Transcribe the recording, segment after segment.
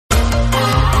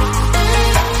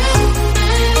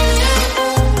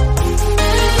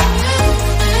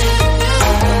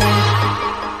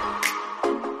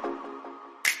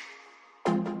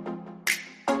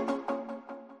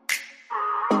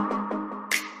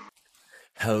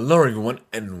Hello everyone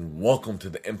and welcome to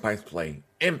the Impact Play,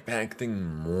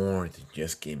 impacting more than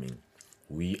just gaming.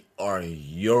 We are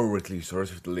your weekly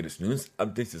source for the latest news,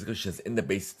 updates, discussions, and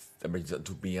debates that brings us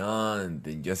to beyond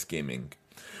than just gaming.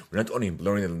 We're not only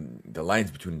blurring the lines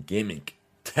between gaming,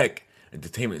 tech,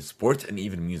 entertainment, sports, and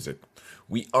even music.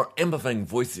 We are amplifying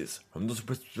voices from those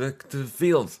perspective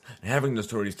fields and having the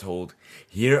stories told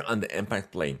here on the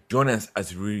Impact Play. Join us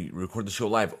as we record the show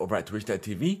live over at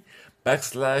twitch.tv/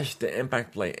 the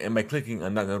Impact Play and by clicking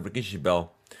on that notification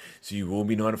bell so you will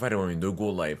be notified when we do go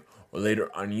live or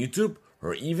later on YouTube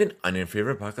or even on your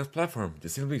favorite podcast platform.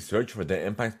 Just simply search for the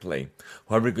Impact Play.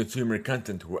 However you consume your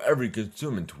content, wherever you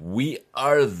consume it, we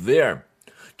are there.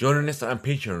 Joining us on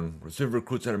Patreon, receive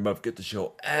Recruits and Above, get the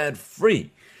show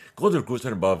ad-free. Go to Recruits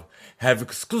and Above, have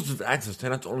exclusive access to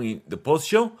not only the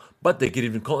post-show, but they can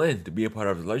even call in to be a part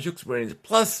of the live show experience,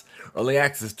 plus early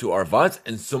access to our VODs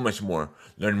and so much more.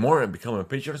 Learn more and become a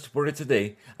Patreon supporter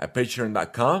today at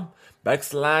patreon.com/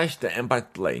 the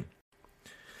Impact Play.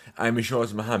 I'm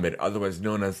Ishawaz Muhammad, otherwise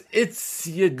known as It's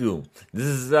Yagu. This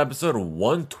is episode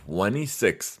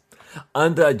 126.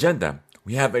 On the agenda,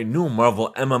 we have a new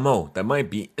Marvel MMO that might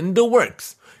be in the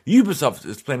works. Ubisoft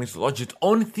is planning to launch its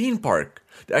own theme park.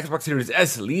 The Xbox Series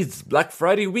S leads Black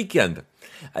Friday weekend.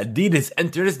 Adidas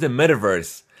enters the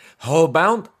metaverse.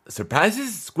 Hellbound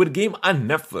surpasses Squid Game on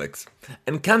Netflix.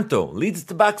 And Kanto leads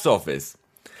the box office.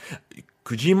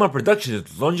 Kojima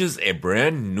Productions launches a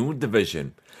brand new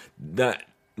division. The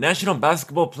National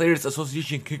Basketball Players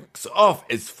Association kicks off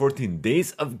its 14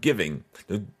 Days of Giving.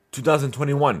 The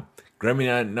 2021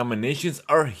 Grammy nominations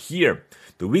are here.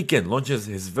 The Weeknd launches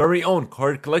his very own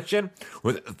card collection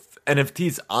with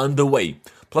NFTs on the way,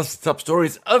 plus the top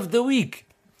stories of the week.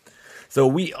 So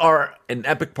we are an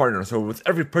Epic partner. So with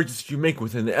every purchase you make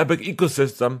within the Epic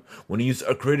ecosystem, when you use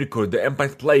our creator code, the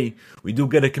Impact Play, we do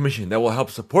get a commission that will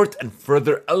help support and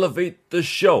further elevate the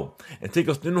show and take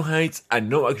us to new heights at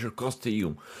no extra cost to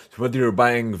you. So whether you're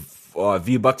buying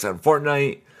V-Bucks on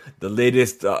Fortnite, the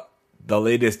latest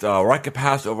Rocket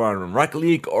Pass over on Rocket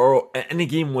League, or any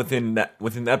game within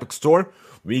the Epic Store,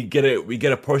 we get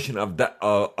a portion of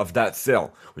that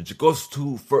sale, which goes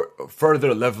to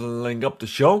further leveling up the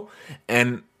show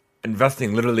and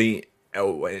investing literally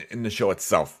in the show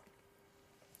itself.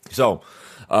 So,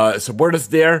 support us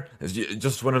there. It's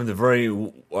just one of the very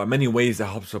many ways that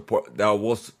will help support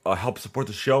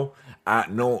the show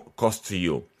at no cost to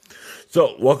you.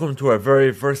 So, welcome to our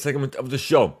very first segment of the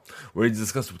show, where we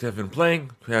discuss what we have been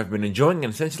playing, what we have been enjoying,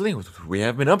 and essentially what we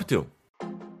have been up to.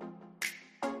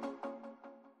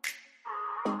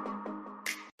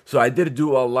 So, I did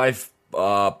do a live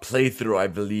playthrough, I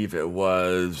believe it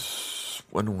was...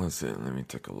 When was it? Let me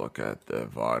take a look at the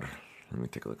VOD. Let me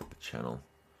take a look at the channel.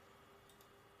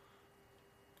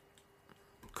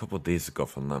 A couple days ago,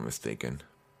 if I'm not mistaken.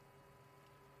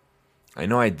 I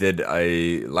know I did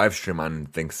a live stream on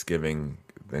Thanksgiving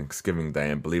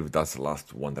Day. I believe that's the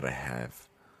last one that I have.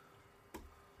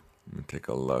 Let me take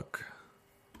a look.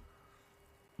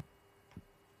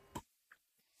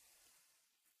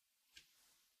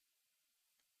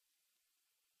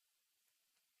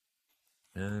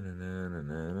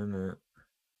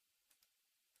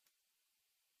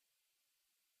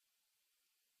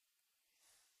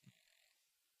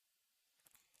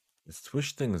 This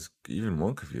Twitch thing is even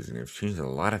more confusing. They've changed a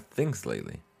lot of things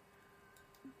lately.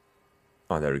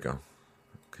 Oh, there we go.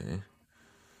 Okay.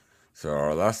 So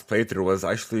our last playthrough was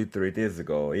actually 3 days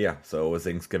ago. Yeah, so it was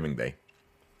Thanksgiving Day.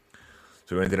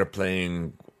 So we ended up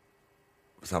playing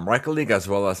some Rocket League as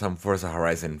well as some Forza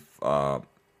Horizon 5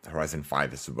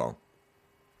 as well.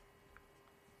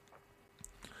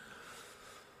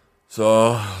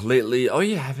 So lately,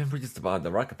 I haven't produced about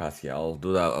the Rocket Pass yet. I'll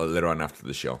do that later on after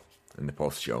the show, in the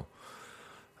post show.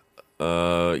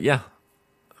 I've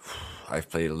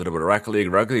played a little bit of Rocket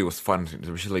League. Rocket League was fun,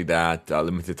 especially that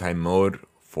limited time mode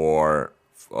for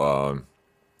the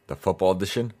football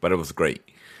edition, but it was great.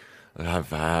 I've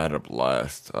had a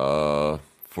blast.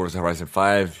 Forza Horizon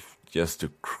 5, just to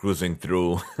cruising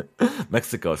through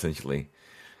Mexico, essentially.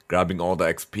 Grabbing all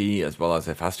the XP as well as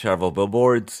the fast travel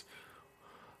billboards.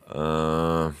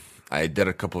 I did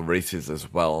a couple of races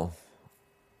as well.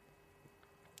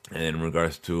 And in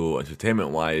regards to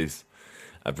entertainment-wise,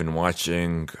 I've been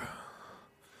watching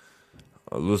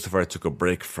Lucifer. I took a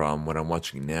break from. What I'm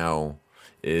watching now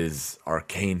is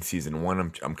Arcane Season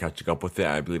 1. I'm catching up with it.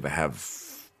 I believe I have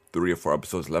 3 or 4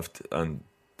 episodes left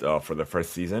for the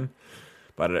first season.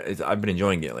 But I've been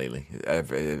enjoying it lately. It's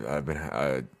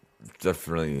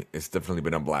definitely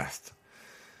been a blast.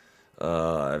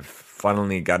 I've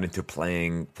finally got into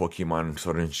playing Pokemon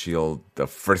Sword and Shield, the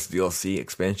first DLC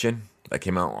expansion. that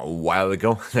came out a while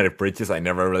ago that I purchased. I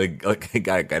never really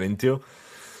got into.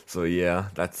 So yeah,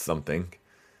 that's something.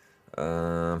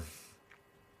 And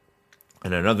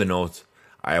another note,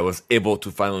 I was able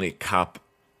to finally cop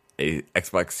a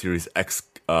Xbox Series X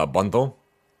bundle.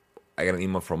 I got an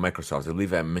email from Microsoft. I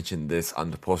believe I mentioned this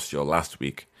on the post show last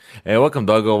week. Hey, welcome,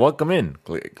 Doggo. Welcome in.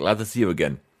 Glad to see you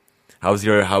again. How's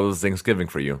Thanksgiving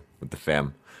for you with the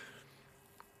fam?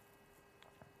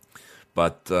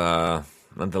 But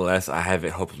nonetheless, I have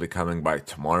it hopefully coming by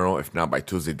tomorrow, if not by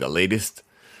Tuesday, the latest.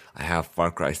 I have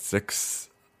Far Cry 6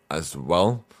 as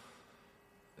well,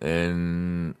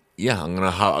 and yeah, I'm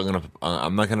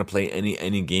not gonna play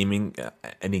any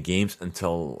games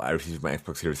until I receive my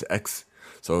Xbox Series X.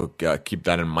 So keep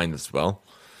that in mind as well.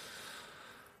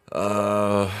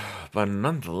 But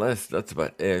nonetheless, that's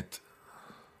about it.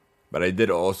 But I did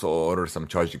also order some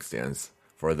charging stands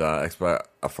for the Xbox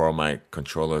for my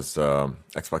controllers,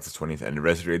 Xbox's 20th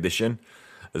anniversary edition,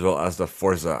 as well as the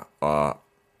Forza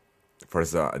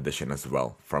edition as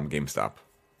well from GameStop.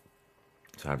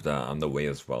 So I have that on the way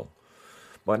as well.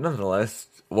 But nonetheless,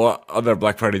 what other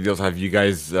Black Friday deals have you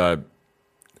guys been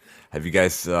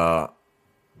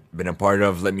a part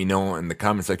of? Let me know in the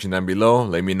comment section down below.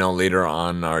 Let me know later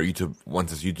on our YouTube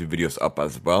once this YouTube video is up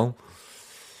as well.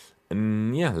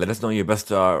 And yeah, let us know your best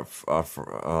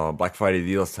Black Friday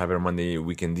deals, Cyber Monday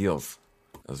weekend deals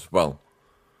as well.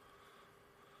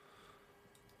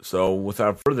 So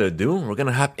without further ado, we're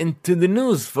gonna hop into the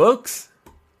news, folks,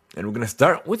 and we're gonna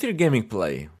start with your gaming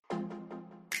play.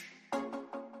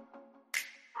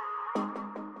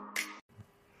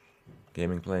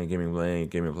 Gaming play,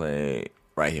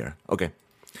 right here. Okay.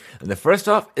 And the first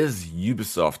off is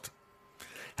Ubisoft.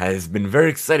 Has been very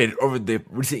excited over the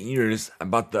recent years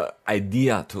about the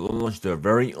idea to launch their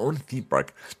very own theme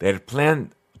park. They had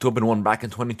planned to open one back in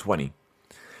 2020,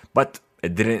 but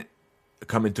it didn't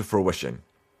come into fruition.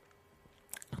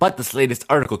 But this latest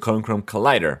article coming from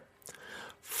Collider,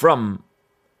 from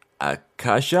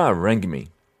Akasha Rengmi,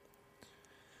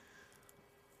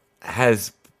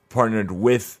 has partnered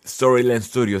with Storyland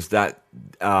Studios that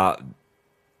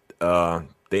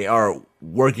they are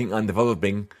working on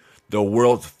developing the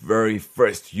world's very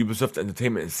first Ubisoft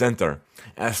Entertainment Center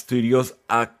as Studios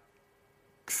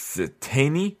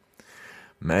Occitanie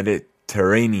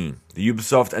Mediterranee. The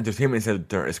Ubisoft Entertainment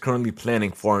Center is currently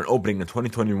planning for an opening in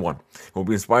 2021. It will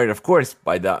be inspired, of course,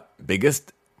 by the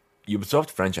biggest Ubisoft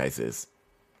franchises.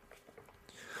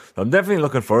 So I'm definitely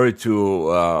looking forward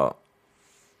to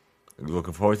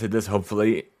this.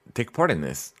 Hopefully, take part in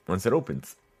this once it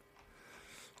opens.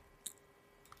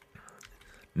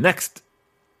 Next,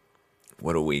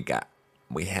 what do we got?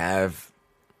 We have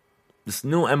this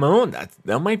new MMO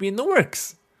that might be in the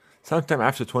works sometime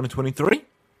after 2023.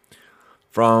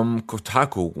 From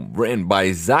Kotaku, written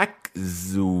by Zach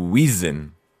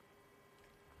Zuizen.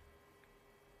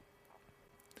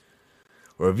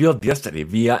 Revealed yesterday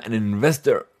via an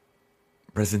investor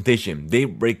presentation.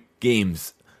 Daybreak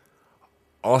Games,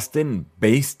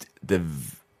 Austin-based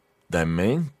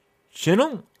Dimensional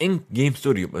Inc. game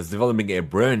studio was developing a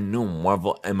brand new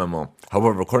Marvel MMO.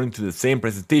 However, according to the same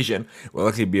presentation, it will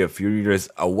likely be a few years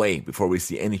away before we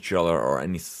see any trailer or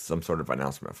some sort of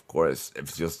announcement. Of course, if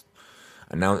it's just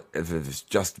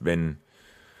been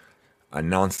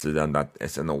announced to them that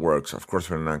it's in the works, of course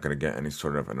we're not going to get any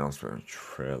sort of announcement,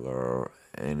 trailer, or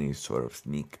any sort of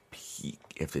sneak peek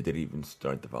if they didn't even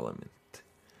start development.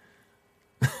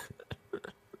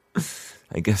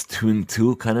 I guess 2 and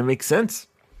 2 kind of makes sense.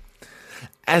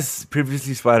 As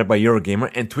previously spotted by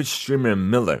Eurogamer and Twitch streamer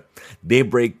Miller,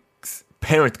 Daybreak's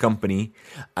parent company,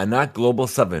 Anak Global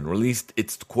 7, released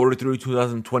its Q3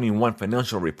 2021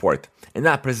 financial report. In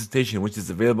that presentation, which is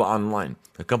available online,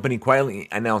 the company quietly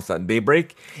announced that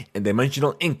Daybreak and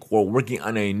Dimensional Inc. were working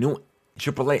on a new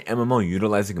AAA MMO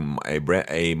utilizing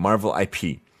a Marvel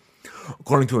IP.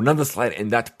 According to another slide in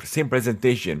that same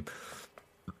presentation,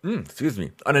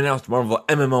 unannounced Marvel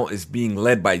MMO is being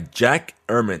led by Jack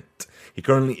Ermint. He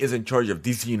currently is in charge of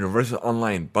DC Universal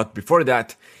Online, but before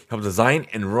that, he helped design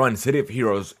and run City of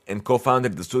Heroes and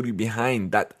co-founded the studio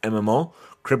behind that MMO,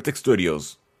 Cryptic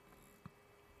Studios.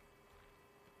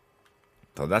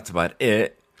 So that's about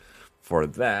it for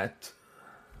that.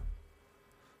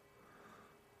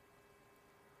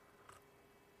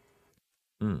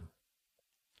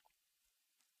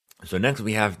 So next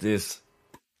we have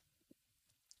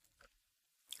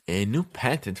a new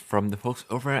patent from the folks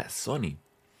over at Sony,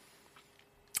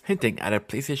 hinting at a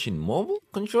PlayStation mobile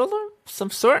controller of some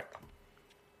sort.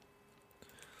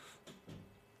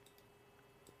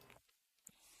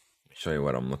 Show you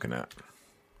what I'm looking at.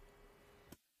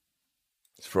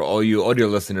 For all you audio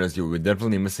listeners, you were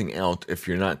definitely missing out if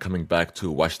you're not coming back to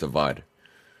watch the VOD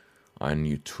on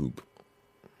YouTube.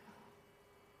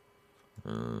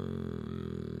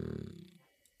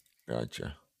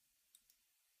 Gotcha.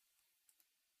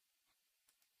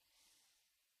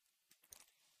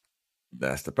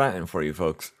 That's the pattern for you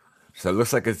folks. So it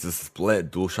looks like it's a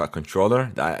split DualShock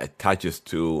controller that attaches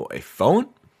to a phone.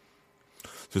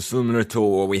 So similar to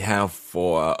what we have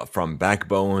for from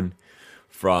Backbone,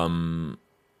 from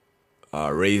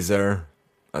Razer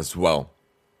as well.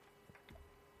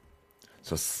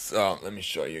 So let me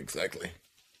show you exactly.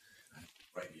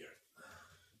 Right here.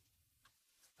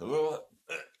 So,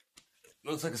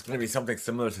 looks like it's going to be something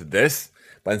similar to this,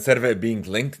 but instead of it being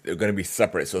linked, they're going to be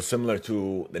separate. So similar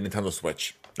to the Nintendo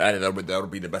Switch. That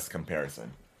would be the best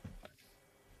comparison.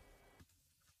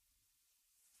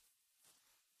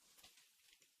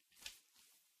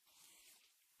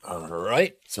 All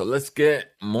right, so let's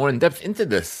get more in depth into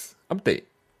this update.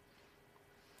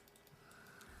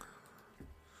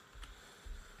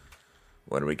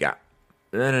 What do we got?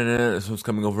 This one's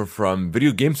coming over from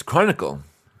Video Games Chronicle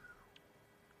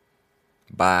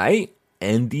by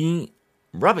Andy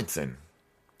Robinson.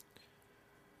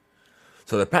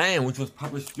 So the patent, which was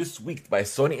published this week by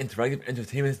Sony Interactive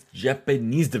Entertainment's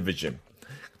Japanese division,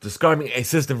 describing a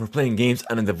system for playing games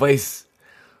on a device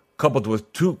coupled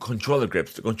with two controller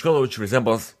grips, the controller which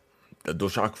resembles the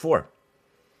DualShock 4.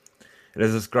 It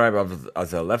is described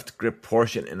as a left grip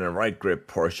portion and a right grip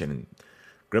portion,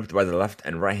 gripped by the left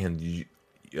and right hands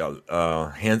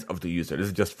of the user. This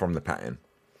is just from the patent.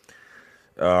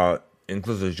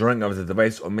 Includes a drawing of the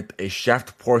device omit a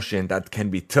shaft portion that can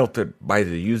be tilted by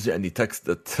the user and detects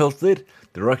the tilted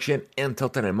direction and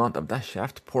tilted amount of that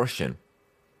shaft portion.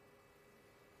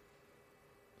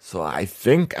 So I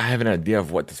think I have an idea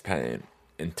of what this patent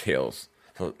entails.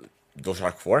 So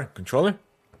DualShock 4 controller.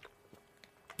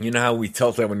 You know how we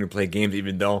tilt it when we play games,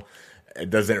 even though it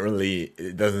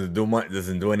doesn't do much,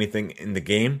 doesn't do anything in the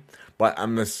game. But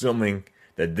I'm assuming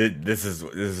that this is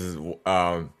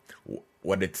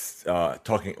what it's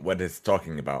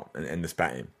talking about in this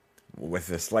pattern. With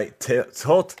a slight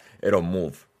tilt, it'll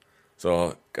move.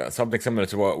 So something similar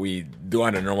to what we do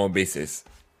on a normal basis.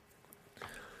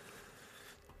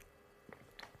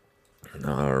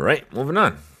 All right, moving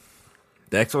on.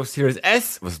 The Xbox Series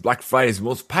S was Black Friday's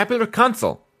most popular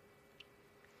console.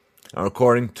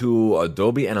 According to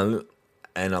Adobe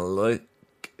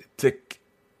Analytic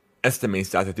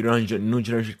estimates that the 300 new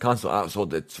generation console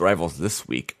outsold its rivals this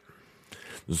week.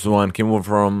 This one came over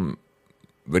from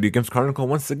Video Games Chronicle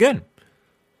once again,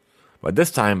 but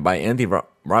this time by Andy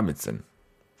Robinson.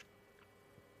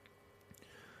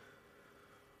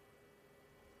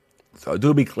 So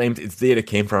Adobe claims its data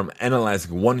came from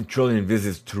analyzing 1 trillion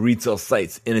visits to retail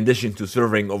sites, in addition to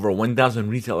surveying over 1,000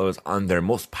 retailers on their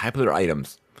most popular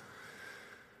items.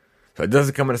 So it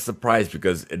doesn't come as a surprise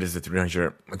because it is a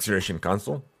 300 generation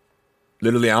console.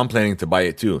 Literally, I'm planning to buy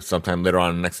it too sometime later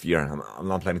on next year. I'm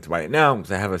not planning to buy it now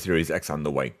because I have a Series X on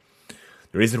the way.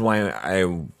 The reason why I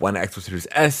want an Xbox Series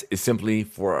S is simply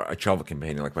for a travel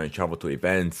companion, like when I travel to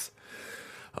events,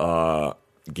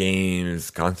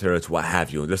 games, concerts, what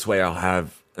have you. This way I'll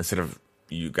have, instead of,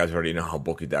 you guys already know how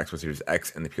bulky the Xbox Series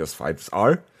X and the PS5s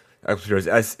are. The Xbox Series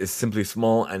S is simply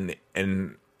small and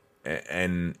it's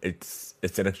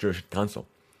an extra console,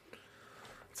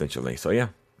 essentially. So yeah,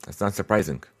 that's not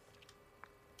surprising.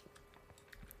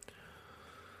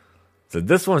 So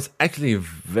this one's actually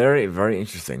very, very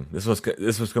interesting. This was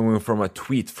coming from a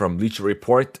tweet from Bleacher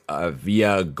Report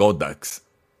via Goldux.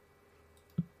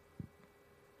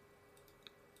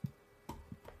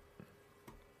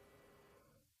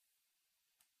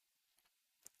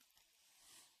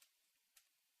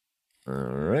 All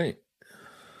right.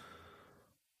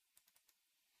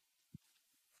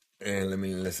 And let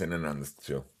me listen in on this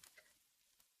too.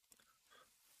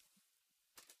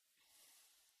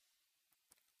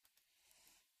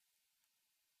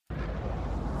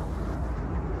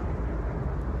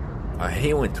 I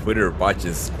hate when Twitter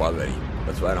botches quality.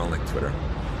 That's why I don't like Twitter.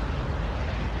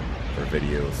 For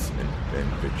videos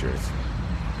and pictures.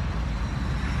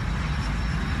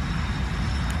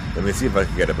 Let me see if I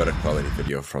can get a better quality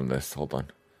video from this. Hold on.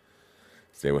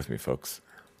 Stay with me, folks.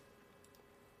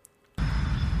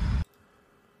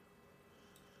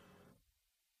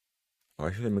 Oh,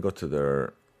 actually, let me go to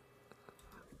their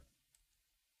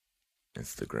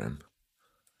Instagram.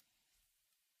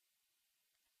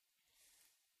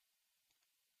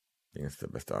 I think it's the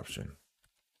best option.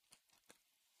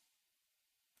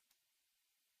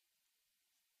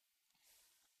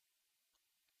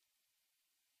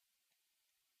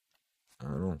 I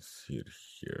don't see it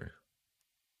here.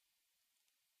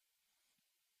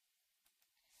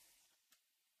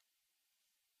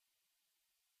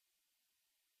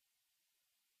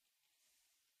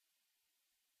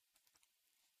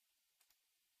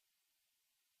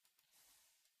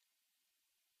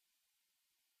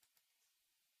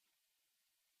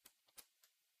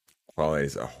 quality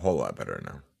is a whole lot better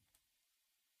now.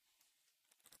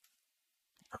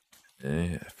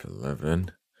 Okay, F11.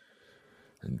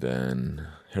 And then,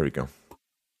 here we go.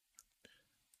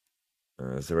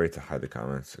 Is there a way to hide the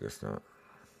comments? I guess not.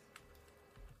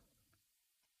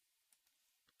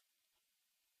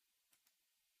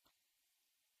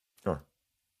 Oh.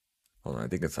 Hold on, I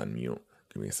think it's on mute.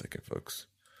 Give me a second, folks.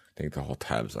 I think the whole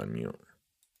tab's on mute.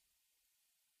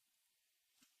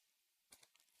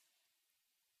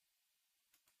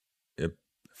 Yep,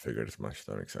 I figured as much.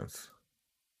 That makes sense.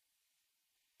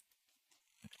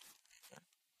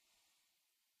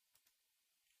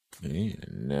 Okay,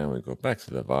 and now we go back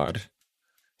to the VOD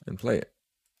and play it.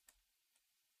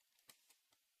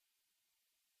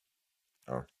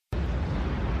 Oh.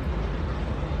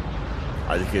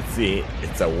 As you can see,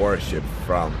 it's a warship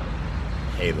from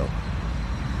Halo.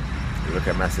 You look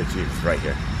at Master Chief, it's right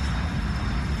here.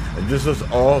 And this was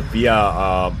all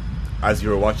via, as you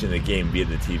were watching the game via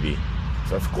the TV.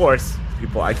 So of course,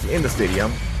 people actually in the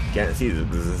stadium can't see this.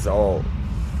 This is all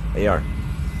AR.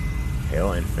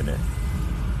 Halo Infinite.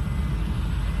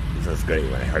 This was great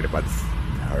when I heard about this.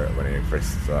 When I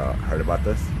first heard about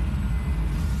this.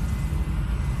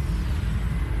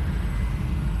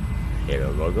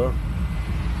 Halo logo.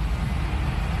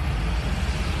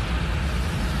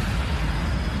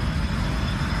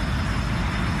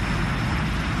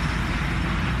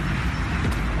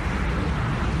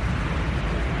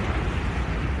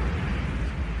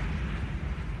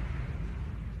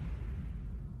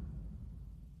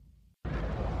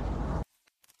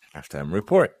 Halftime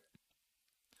report.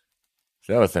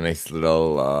 So that was a nice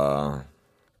little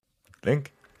thing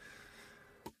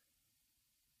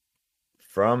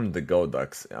from the Go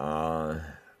Ducks in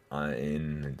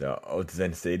the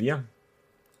Otzen Stadium.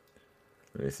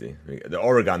 Let me see. The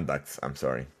Oregon Ducks, I'm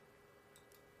sorry.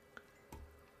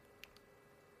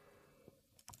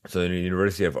 So the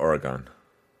University of Oregon.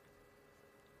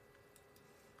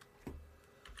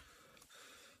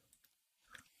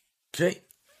 Okay.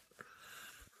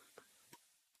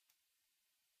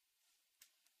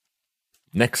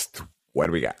 Next, what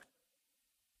do we got?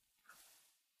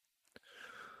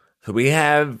 So we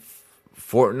have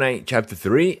Fortnite Chapter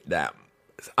 3 that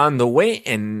is on the way,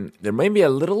 and there may be a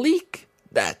little leak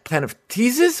that kind of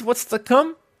teases what's to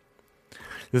come.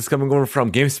 This is coming over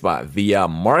from GameSpot via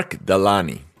Mark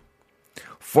Delaney.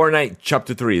 Fortnite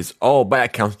Chapter 3 is all by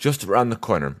accounts just around the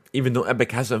corner, even though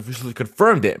Epic hasn't officially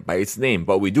confirmed it by its name,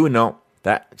 but we do know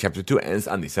that Chapter 2 ends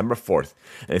on December 4th,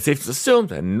 and it's safe to assume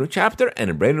that a new chapter and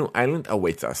a brand new island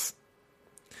awaits us.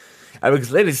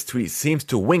 Epic's latest tweet seems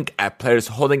to wink at players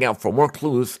holding out for more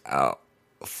clues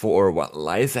for what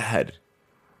lies ahead.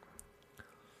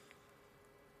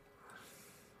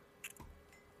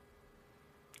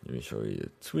 Let me show you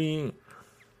the tweet.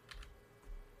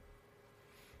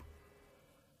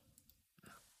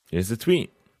 Here's the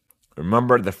tweet.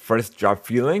 Remember the first drop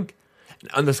feeling? An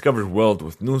undiscovered world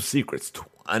with new secrets to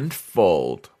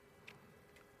unfold.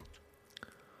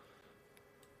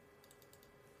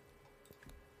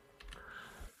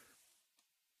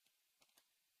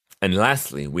 And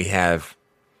lastly, we have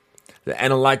the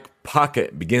Analog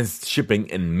Pocket begins shipping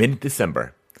in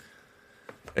mid-December.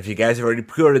 If you guys already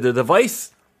pre-ordered the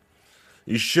device,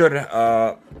 you should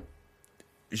have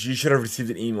received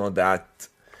an email that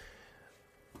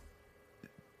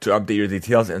to update your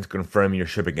details and to confirm your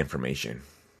shipping information.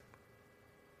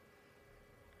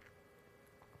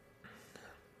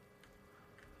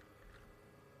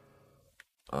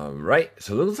 Alright,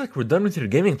 so it looks like we're done with your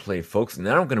gaming play, folks.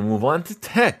 Now I'm going to move on to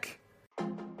tech.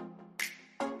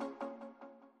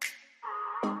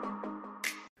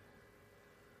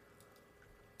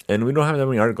 And we don't have that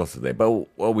many articles today, but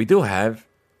what we do have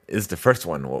is the first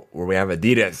one, where we have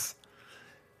Adidas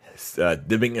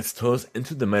dipping its toes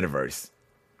into the metaverse.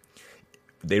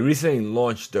 They recently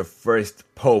launched their first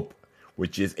POAP,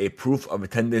 which is a proof of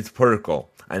attendance protocol,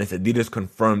 and it's Adidas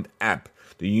confirmed app.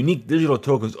 The unique digital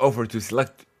tokens offered to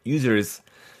select users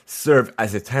serve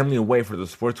as a timely way for the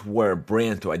sportswear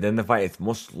brand to identify its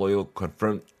most loyal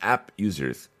confirmed app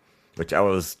users. Which I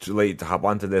was too late to hop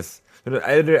onto this.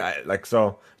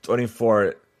 So it's only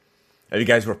for if you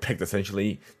guys were picked.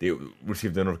 Essentially, they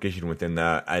received the notification within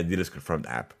the Adidas confirmed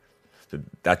app. So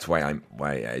that's why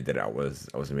I did it. I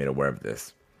wasn't made aware of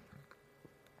this.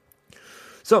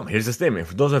 So here's the statement.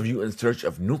 For those of you in search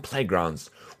of new playgrounds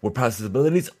where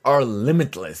possibilities are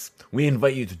limitless, we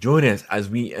invite you to join us as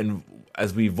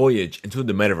we voyage into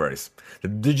the metaverse. The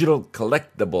digital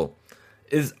collectible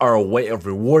is our way of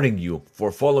rewarding you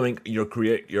for following your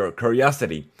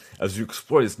curiosity as you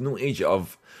explore this new age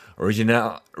of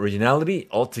originality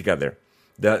altogether.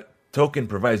 The token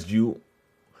provides you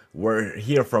We're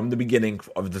here from the beginning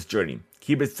of this journey.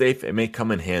 Keep it safe, it may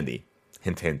come in handy.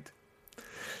 Hint, hint.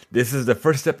 This is the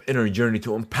first step in our journey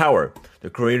to empower the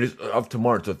creators of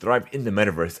tomorrow to thrive in the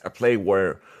metaverse, a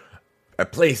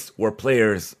place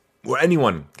where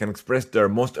anyone can express their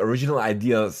most original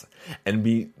ideas and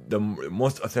be the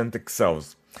most authentic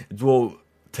selves. It will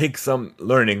take some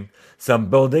learning, some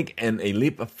building, and a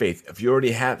leap of faith. If you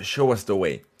already have, show us the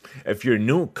way. If you're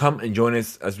new, come and join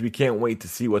us, as we can't wait to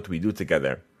see what we do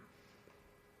together.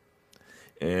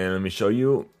 And let me show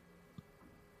you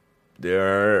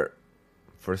their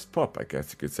first pop, I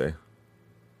guess you could say.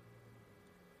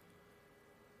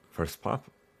 First pop.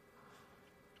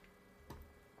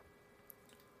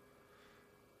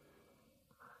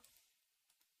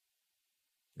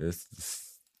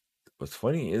 What's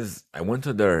funny is I went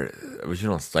to their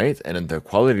original site and the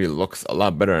quality looks a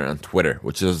lot better on Twitter,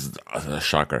 which is a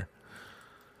shocker.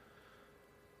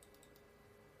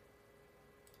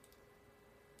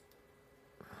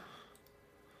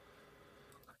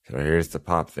 So here's the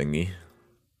pop thingy.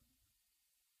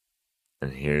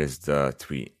 And here's the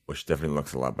tweet, which definitely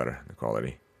looks a lot better, the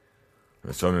quality. I'm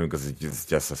assuming because it's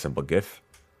just a simple GIF.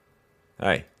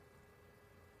 Hi.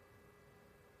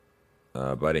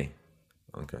 Buddy.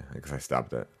 Okay, I guess I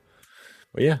stopped it.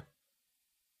 But yeah.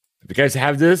 If you guys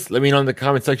have this, let me know in the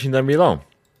comment section down below.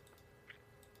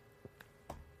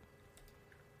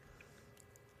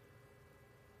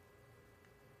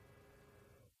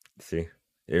 See?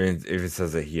 Even if it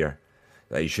says it here,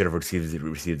 that you should have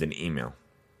received an email.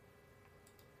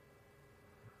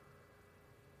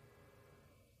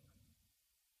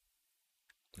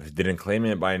 If you didn't claim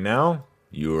it by now,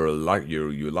 you're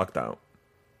locked out.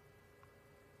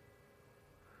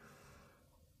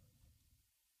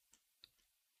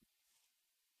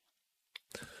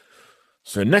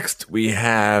 So next we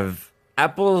have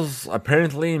Apple's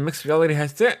apparently mixed reality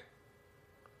headset.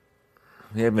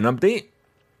 We have an update.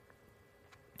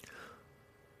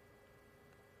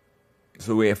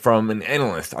 So we have from an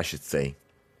analyst, I should say,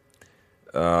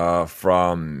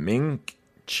 from Ming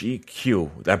Chi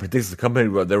Q, that predicts the company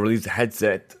will release a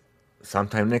headset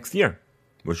sometime next year,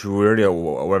 which we're already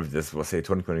aware of this. We'll say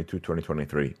 2022,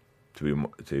 2023,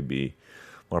 to be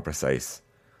more precise.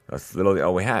 That's literally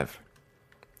all we have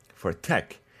for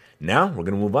tech. Now we're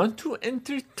gonna move on to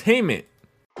entertainment.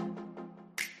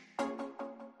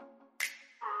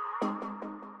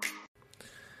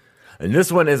 And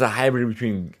this one is a hybrid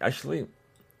between, actually,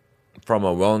 from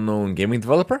a well-known gaming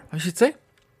developer, I should say.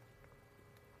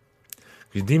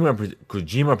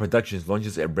 Kojima Productions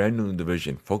launches a brand new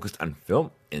division focused on film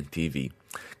and TV.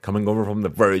 Coming over from The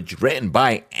Verge, written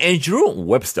by Andrew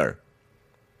Webster.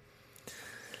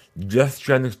 Death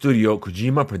Stranding studio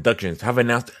Kojima Productions have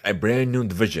announced a brand new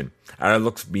division that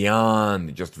looks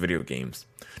beyond just video games.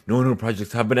 No new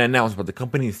projects have been announced, but the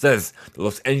company says the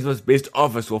Los Angeles-based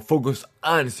office will focus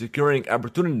on securing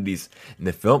opportunities in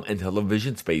the film and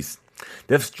television space.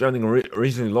 Death Stranding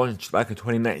originally launched back in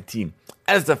 2019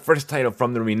 as the first title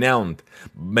from the renowned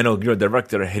Metal Gear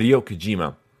director Hideo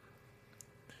Kojima.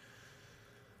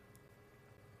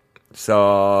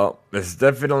 So, it's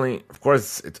definitely, of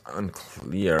course, it's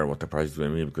unclear what the project is going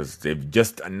to be because they've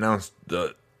just announced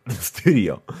the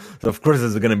studio. So, of course,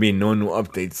 there's going to be no new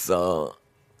updates. So,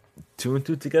 2 and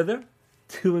 2 together?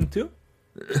 2 and 2?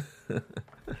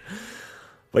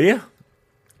 But yeah,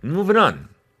 moving on.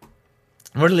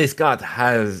 Ridley Scott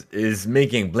is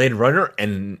making Blade Runner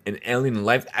and an Alien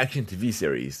live action TV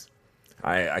series.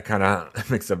 I kind of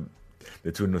mix up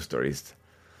the two news stories.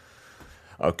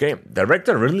 Okay,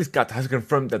 director Ridley Scott has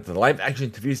confirmed that the live-action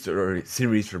TV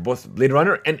series for both Blade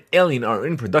Runner and Alien are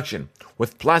in production,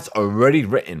 with plots already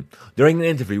written. During an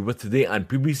interview with Today on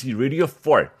BBC Radio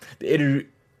 4, the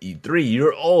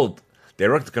 83-year-old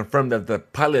director confirmed that the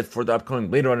pilot for the upcoming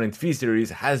Blade Runner TV series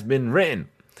has been written.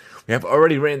 We have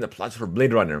already written the plots for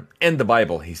Blade Runner and the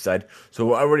Bible, he said, so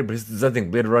we're already presenting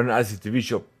Blade Runner as a TV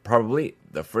show probably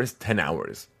the first 10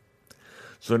 hours.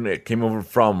 So it came over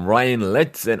from Ryan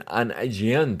Letson on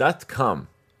IGN.com.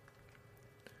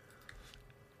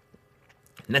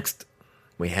 Next,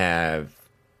 we have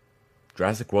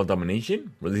Jurassic World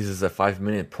Domination releases a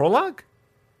 5-minute prologue.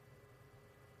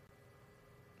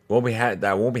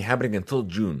 That won't be happening until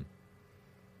June.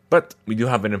 But we do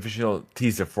have an official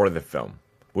teaser for the film,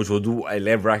 which we'll do a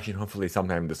live reaction hopefully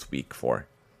sometime this week for.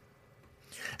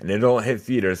 And it'll hit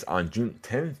theaters on June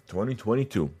 10th,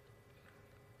 2022.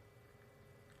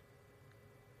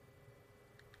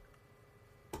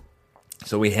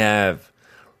 So we have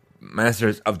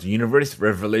Masters of the Universe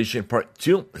Revelation Part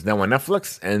 2 is now on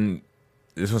Netflix, and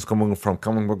this was coming from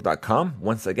comicbook.com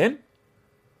once again.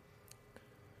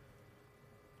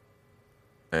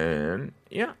 And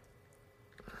yeah,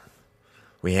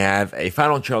 We have a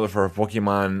final trailer for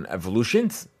Pokemon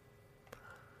Evolutions,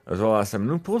 as well as some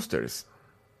new posters.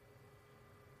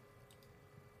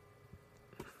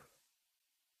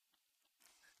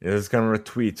 This is kind of a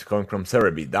tweet coming from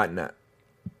Cerebi.net.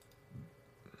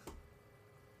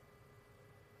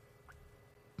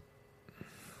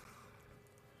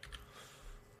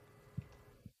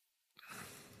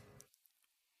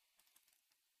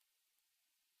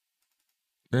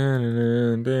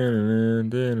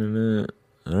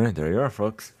 Alright, there you are,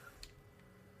 folks.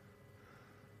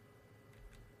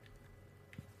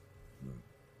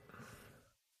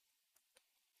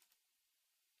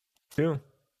 Two.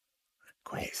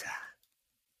 Quasar.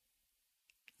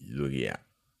 Lugia.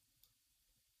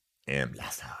 And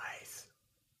Blastoise.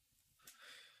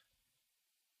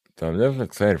 So I'm definitely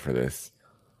excited for this.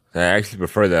 I actually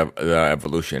prefer the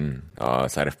evolution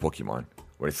side of Pokemon,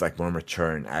 where it's like more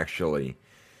mature and actually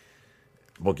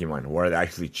Pokemon, where they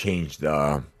actually change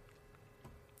the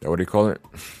what do you call it?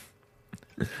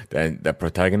 the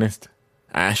protagonist,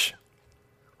 Ash,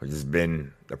 which has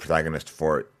been the protagonist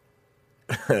for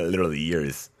literally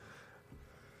years.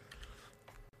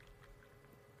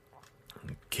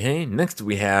 Okay, next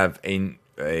we have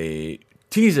a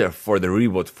teaser for the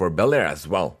reboot for Bel Air as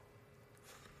well.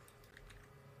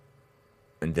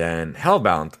 And then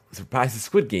Hellbound surpasses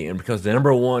Squid Game and becomes the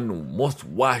 #1 most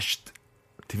watched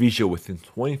TV show within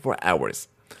 24 hours.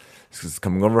 This is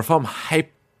coming over from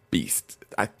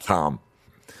Hypebeast.com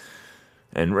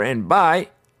and ran by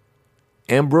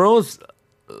Ambrose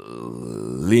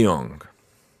Leong.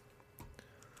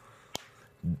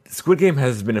 Squid Game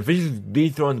has been officially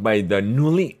dethroned by the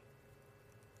newly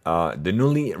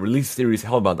released series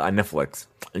Hellbound on Netflix.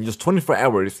 In just 24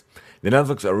 hours, the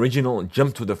Netflix original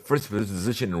jumped to the first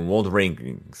position in world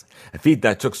rankings, a feat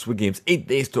that took Squid Games 8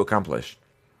 days to accomplish.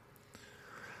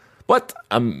 But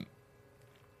I've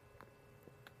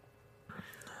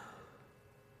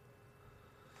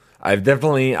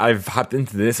hopped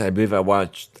into this. I believe I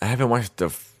haven't watched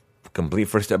the complete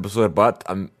first episode, but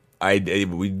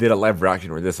we did a live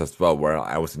reaction with this as well, where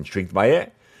I was intrigued by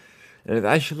it, and it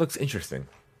actually looks interesting.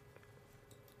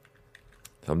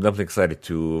 So I'm definitely excited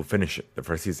to finish it, the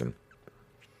first season.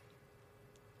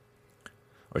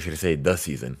 Or should I say the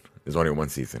season? There's only one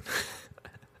season.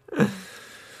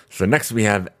 So next we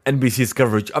have NBC's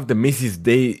coverage of the Macy's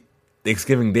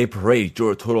Thanksgiving Day Parade drew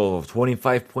a total of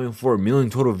 25.4 million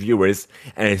total viewers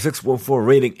and a 6.4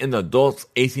 rating in the adults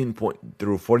 18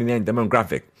 through 49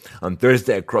 demographic on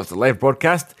Thursday across the live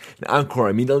broadcast and encore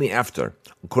immediately after,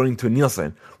 according to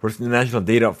Nielsen, with national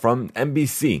data from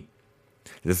NBC.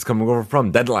 This is coming over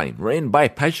from Deadline, written by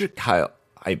Patrick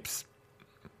Hypes.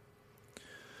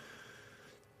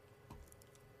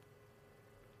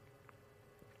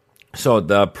 So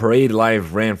the parade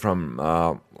live ran from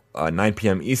 9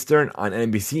 p.m. Eastern on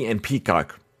NBC and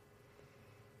Peacock.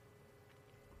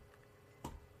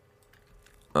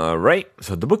 Right,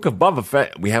 so the Book of Boba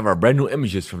Fett, we have our brand new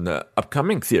images from the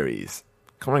upcoming series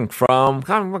coming from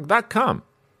comicbook.com.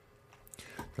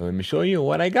 So let me show you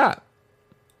what I got.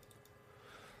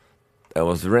 That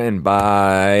was written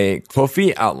by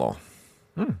Kofi Outlaw.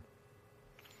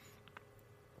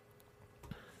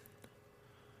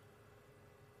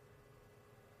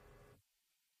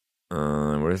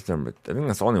 Where's the? I think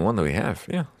that's the only one that we have.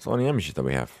 Yeah, it's the only images that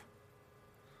we have.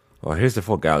 Well, here's the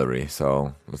full gallery,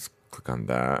 so let's click on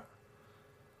that.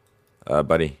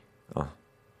 Buddy. Oh.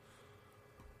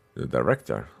 The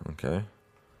director. Okay.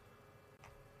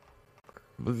 I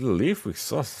believe we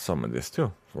saw some of this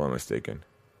too, if I'm not mistaken.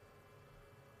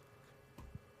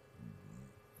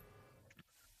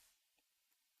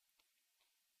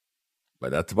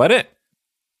 But that's about it.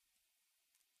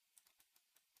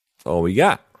 That's all we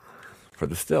got for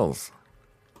the stills.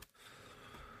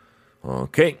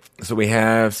 Okay, so we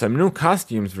have some new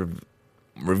costumes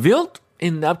revealed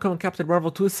in the upcoming Captain Marvel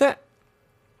 2 set.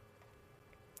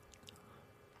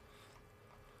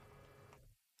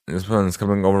 This one's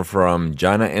coming over from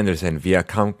Jana Anderson via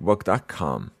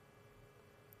comicbook.com.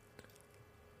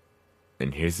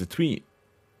 And here's the tweet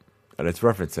that it's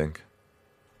referencing.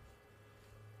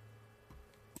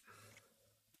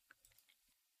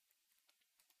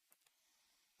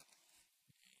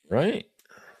 Right?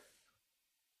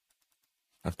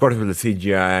 Of course, with the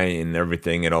CGI and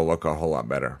everything, it'll look a whole lot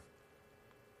better.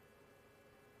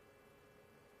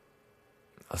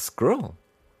 A Skrull.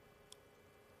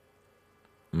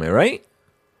 Am I right?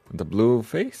 The blue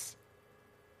face?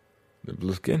 The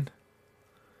blue skin?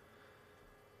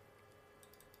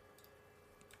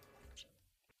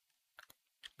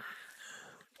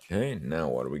 Okay, now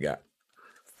what do we got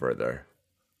further?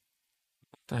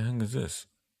 What the heck is this?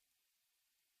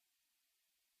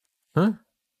 Huh?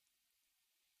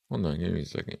 Hold on, give me a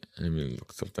second. Let me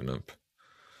look something up.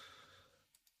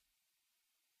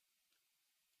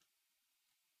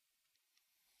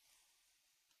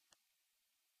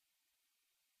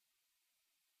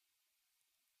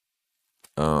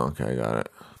 Oh, okay, I got it.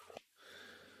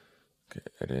 Okay,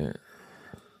 edit.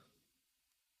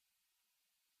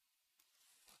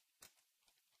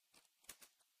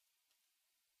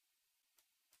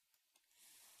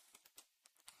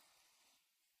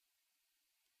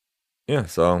 Yeah,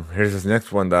 so here's this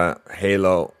next one that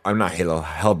Halo, I'm not Halo,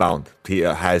 Hellbound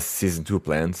has season 2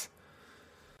 plans.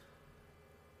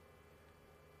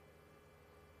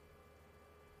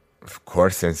 Of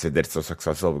course, since it did so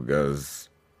successful, because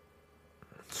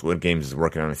Squid Games is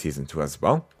working on a season 2 as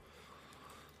well.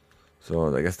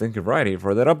 So I guess thank you, Variety,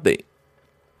 for that update.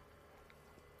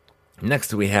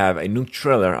 Next, we have a new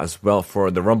trailer as well for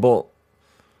the Rumble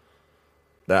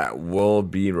that will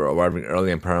be arriving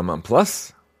early on Paramount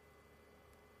Plus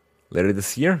later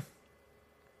this year.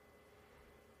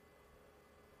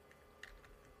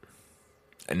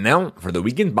 And now for the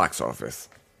weekend box office.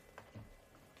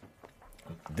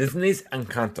 Disney's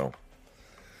Encanto.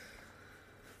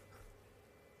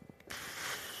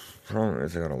 I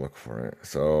gotta look for it.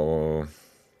 So,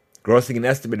 grossing an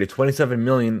estimated 27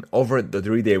 million over the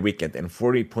 3-day weekend and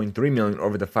 40.3 million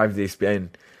over the 5-day span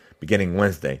beginning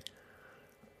Wednesday.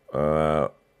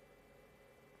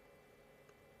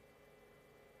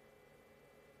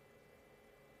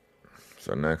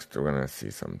 So next we're gonna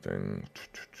see something.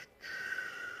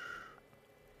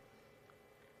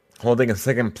 Holding in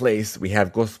second place, we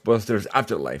have Ghostbusters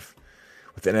Afterlife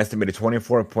with an estimated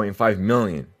 24.5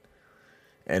 million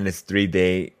in its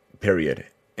 3-day period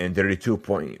and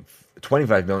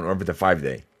 32.25 million over the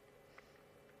 5-day.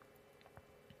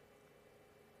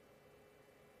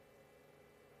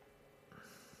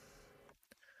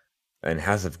 And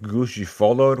House of Gucci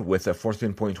followed with a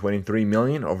 14.23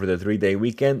 million over the 3-day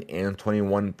weekend and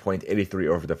 21.83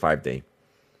 over the 5-day,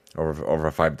 over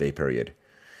a 5-day period.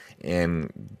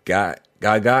 And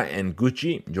Gaga and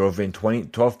Gucci drove in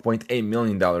 $12.8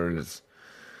 million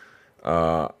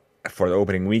for the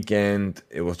opening weekend.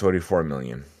 It was 34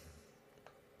 million.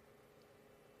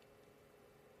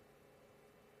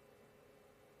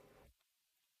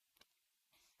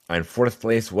 And fourth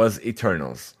place was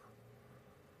Eternals.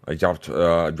 It dropped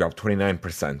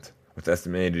 29% with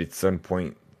estimated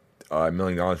 $7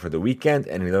 million for the weekend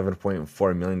and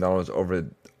 $11.4 million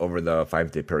over the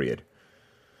 5-day period.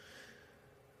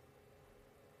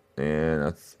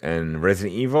 And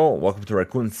Resident Evil, Welcome to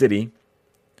Raccoon City.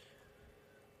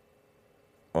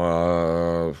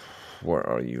 Where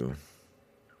are you?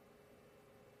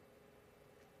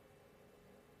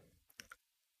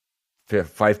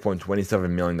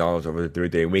 $5.27 million over the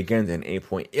 3-day weekend and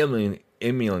 $8.8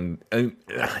 million over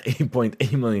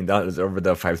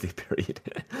the 5-day period.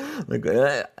 Like,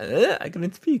 I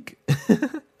couldn't speak.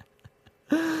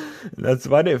 That's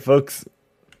about it, folks.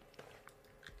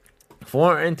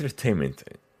 For entertainment.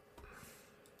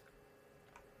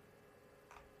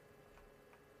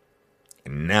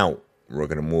 And now we're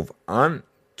gonna move on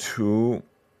to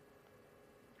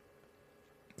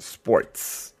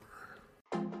sports.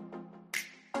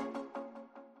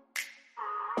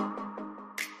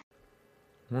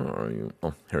 Where are you?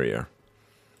 Oh, here you are.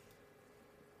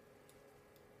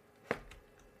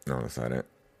 No, that's not it.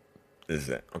 This is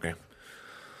it. Okay.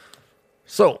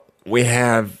 So we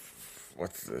have,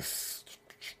 what's this?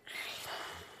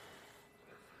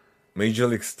 Major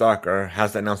League Soccer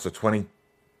has announced the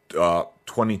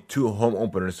 22 home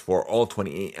openers for all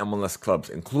 28 MLS clubs,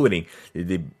 including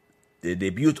the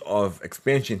debut of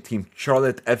expansion team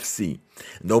Charlotte FC,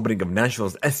 and the opening of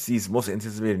Nashville's SC's most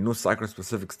anticipated new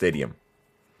soccer-specific stadium.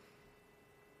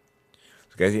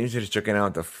 So guys, you're interested in checking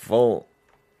out the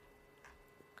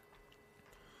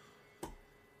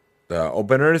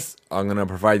openers, I'm going to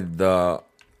provide the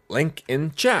link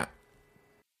in chat.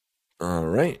 All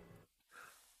right.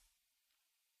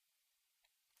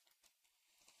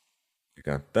 You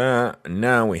got that.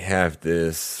 Now we have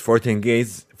this 14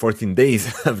 days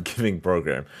of giving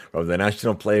program from the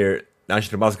National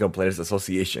Basketball Players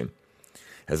Association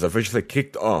has officially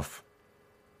kicked off.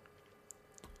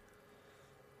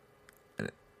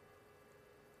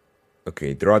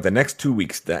 Okay, throughout the next 2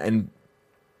 weeks, the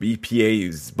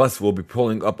NBPA's bus will be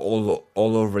pulling up all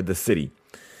over the city.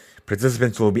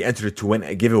 Participants will be entered to win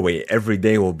a giveaway. Every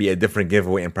day will be a different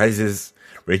giveaway and prizes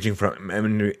ranging from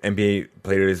NBA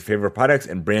players' favorite products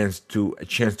and brands to a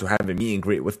chance to have a meet and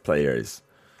greet with players.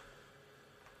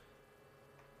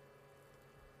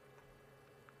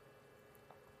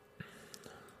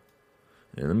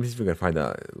 Yeah, let me see if we can find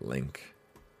that link.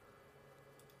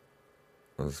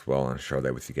 as well and share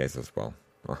that with you guys as well.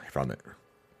 Oh, I found it.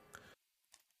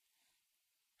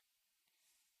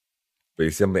 But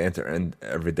you simply enter in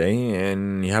every day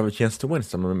and you have a chance to win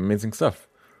some amazing stuff.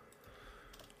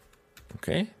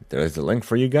 Okay, there's the link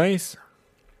for you guys.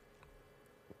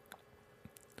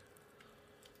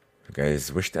 If you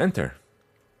guys wish to enter.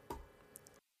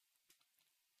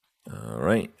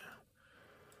 Alright.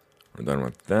 We're done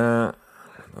with that.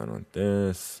 We're done with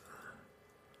this.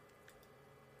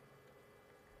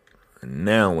 And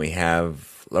now we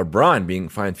have LeBron being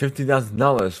fined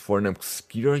 $50,000 for an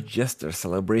obscure gesture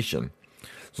celebration.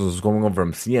 So this is going on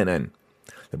from CNN.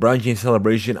 LeBron James'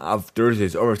 celebration of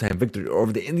Thursday's overtime victory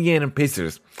over the Indiana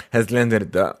Pacers has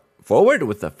landed forward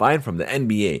with a fine from the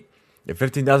NBA. The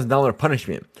 $15,000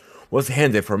 punishment was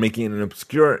handed for making an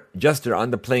obscure gesture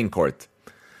on the playing court,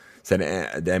 said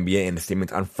the NBA in a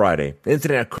statement on Friday. The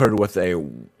incident occurred with a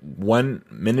 1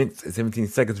 minute and 17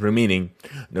 seconds remaining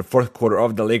in the fourth quarter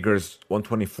of the Lakers'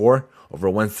 124 over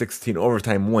 116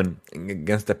 overtime win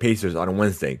against the Pacers on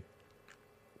Wednesday.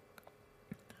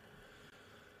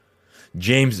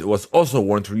 James was also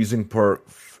warned for using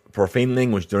profane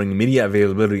language during media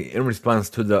availability in response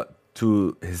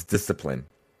to his discipline.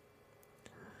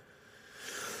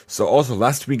 So also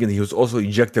last weekend he was also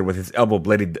ejected with his elbow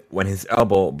bladed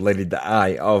the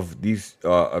eye of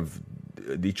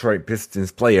Detroit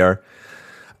Pistons player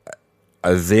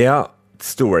Isaiah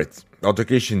Stewart. The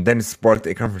altercation then sparked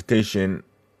a confrontation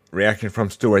reaction from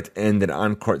Stewart and an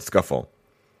on-court scuffle.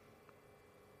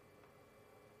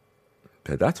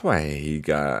 But that's why he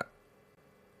got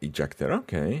ejected.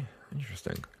 Okay,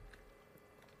 interesting.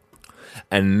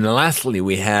 And lastly,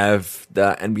 we have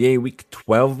the NBA Week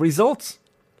 12 results.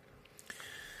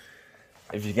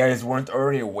 If you guys weren't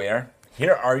already aware,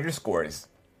 here are your scores.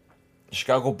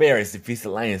 Chicago Bears defeats the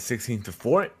Lions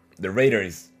 16-4. The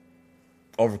Raiders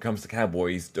overcomes the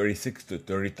Cowboys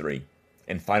 36-33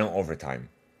 in final overtime.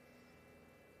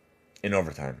 In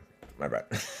overtime, my bad.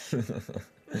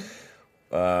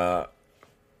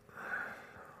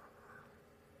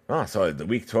 So the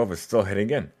week 12 is still hitting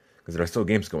in because there are still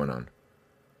games going on.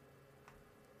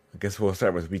 I guess we'll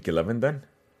start with week 11 then.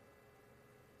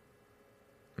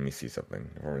 Let me see something.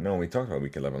 No, we talked about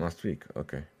week 11 last week.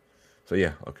 Okay. So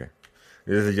yeah, okay.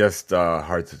 This is just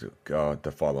hard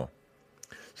to follow.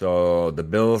 So the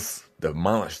Bills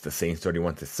demolished the Saints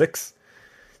 31-6.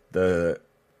 The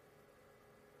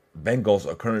Bengals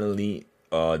are currently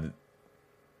on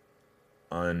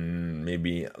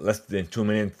maybe less than 2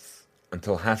 minutes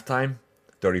until halftime,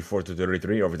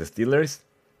 34-33 over the Steelers.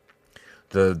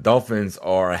 The Dolphins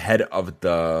are ahead of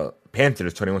the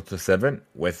Panthers 21-7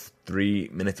 with 3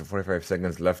 minutes and 45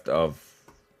 seconds left of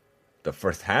the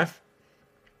first half.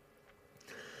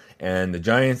 And the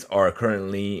Giants are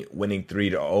currently winning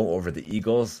 3-0 over the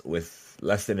Eagles with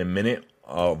less than a minute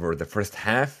over the first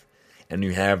half. And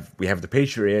we have the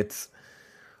Patriots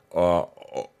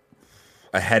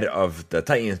ahead of the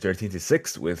Titans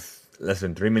 13-6 with less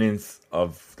than 3 minutes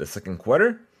of the second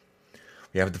quarter.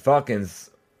 We have the Falcons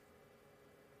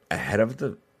ahead of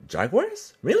the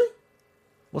Jaguars? Really?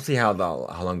 We'll see how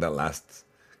long that lasts.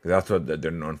 Because that's what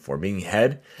they're known for, being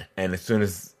ahead. And as soon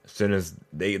as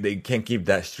they can't keep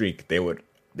that streak, they would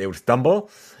stumble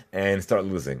and start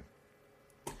losing.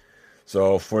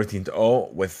 So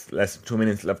 14-0 with less than 2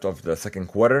 minutes left of the second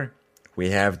quarter.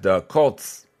 We have the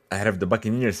Colts ahead of the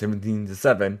Buccaneers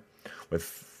 17-7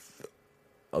 with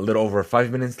a little over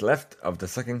 5 minutes left of the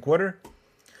second quarter.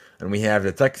 And we have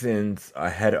the Texans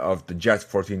ahead of the Jets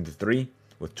 14-3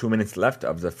 with 2 minutes left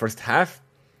of the first half.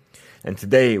 And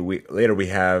today, we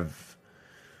have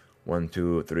 5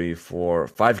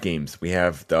 games. We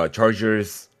have the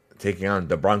Chargers taking on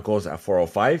the Broncos at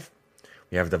 4:05.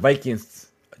 We have the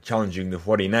Vikings challenging the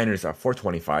 49ers at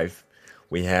 4:25.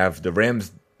 We have the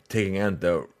Rams taking on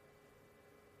the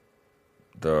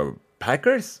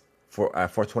Packers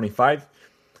at 4:25.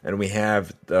 And we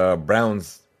have the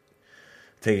Browns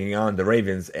taking on the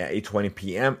Ravens at 8:20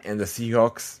 p.m. and the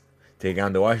Seahawks taking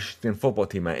on the Washington football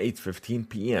team at 8:15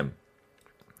 p.m.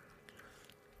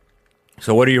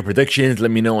 So what are your predictions?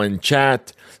 Let me know in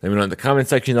chat. Let me know in the comment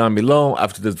section down below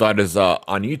after this VOD is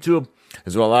on YouTube.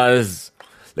 As well as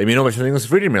let me know what you think of this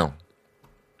video mail.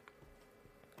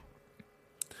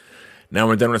 Now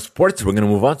we're done with sports. We're going to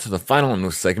move on to the final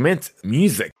news segment,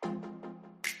 music.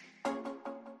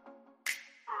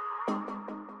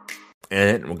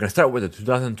 And we're going to start with the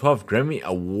 2012 Grammy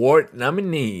Award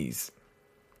nominees.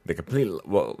 We're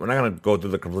not going to go through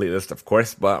the complete list, of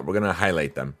course, but we're going to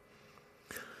highlight them.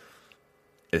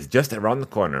 It's just around the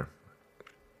corner.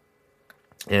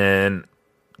 And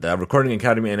the Recording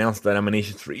Academy announced the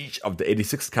nominations for each of the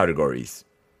 86 categories.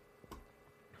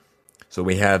 So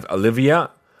we have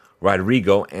Olivia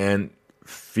Rodrigo and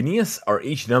Phineas are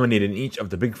each nominated in each of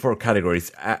the big four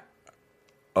categories.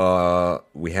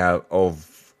 We have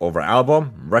over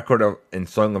album, record and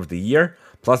song of the year,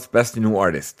 plus best new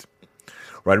artist.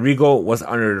 Rodrigo was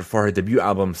honored for her debut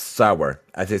album Sour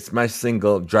as a smash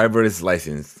single Driver's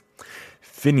License.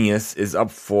 Phineas is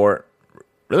up for...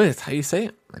 Really? That's how you say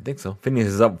it? I think so. Phineas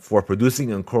is up for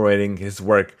producing and co-writing his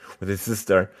work with his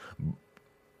sister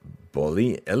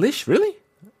Billie Eilish, really?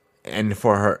 And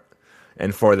for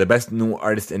the best new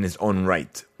artist in his own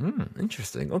right.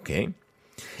 Interesting. Okay.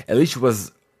 Eilish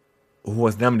who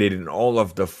was nominated in all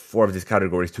of the four of these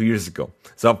categories 2 years ago.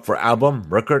 It's up for album,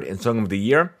 record, and song of the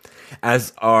year,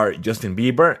 as are Justin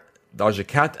Bieber, Doja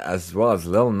Cat, as well as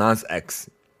Lil Nas X.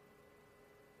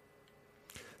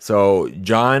 So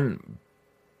Jon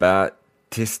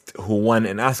Batiste, who won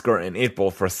an Oscar in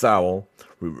April for Soul,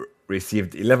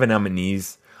 received 11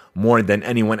 nominees, more than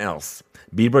anyone else.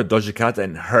 Bieber, Doja Cat,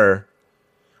 and her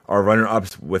are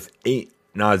runner-ups with 8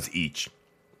 nods each.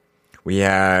 We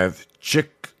have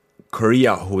Chick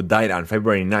Corea, who died on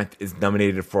February 9th, is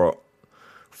nominated for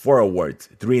 4 awards,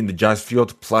 3 in the jazz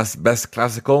field, plus Best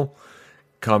Classical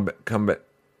Compendium.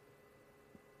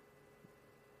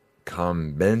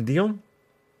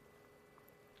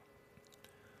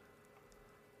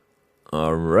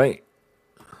 All right.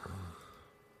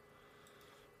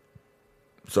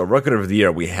 So, record of the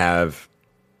year, we have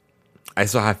I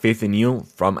Still Have Faith in You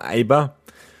from ABBA,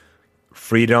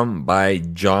 Freedom by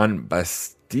Jon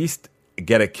Batiste, I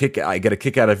Get a Kick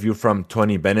Out of You from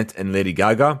Tony Bennett and Lady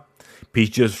Gaga,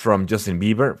 Peaches from Justin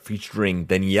Bieber featuring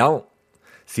Danielle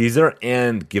Caesar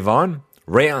and Givon,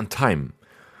 Ray on Time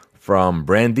from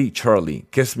Brandy Charlie,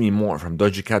 Kiss Me More from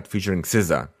Doja Cat featuring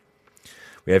SZA.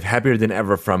 We have Happier Than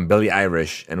Ever from Billie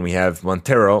Eilish, and we have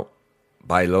Montero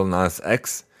by Lil Nas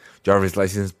X, Driver's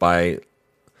License by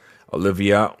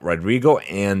Olivia Rodrigo,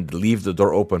 and Leave the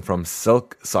Door Open from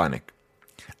Silk Sonic.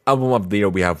 Album of the year,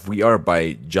 we have We Are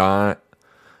by Jon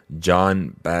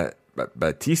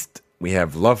Batiste. We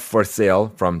have Love for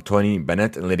Sale from Tony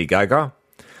Bennett and Lady Gaga.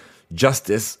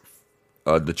 Justice,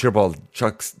 the Triple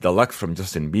Chucks Deluxe from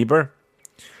Justin Bieber.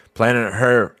 Planet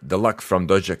Her Deluxe from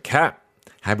Doja Cat.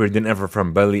 Happier Than Ever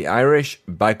from Billie Eilish.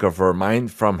 Back of Her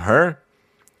Mind from her.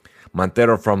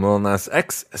 Montero from Lil Nas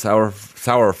X.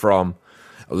 Sour from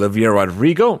Olivia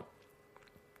Rodrigo.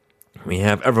 We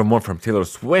have Evermore from Taylor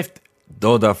Swift.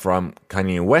 Doda from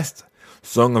Kanye West.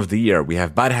 Song of the Year, we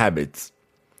have Bad Habits,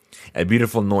 A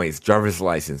Beautiful Noise, Driver's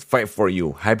License, Fight For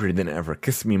You, Happier Than Ever,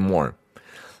 Kiss Me More,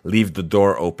 Leave the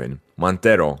Door Open,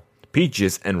 Montero,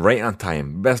 Peaches, and Right on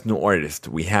Time. Best New Artist,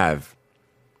 we have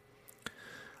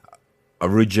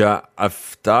Aruja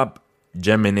Aftab,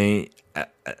 Gemini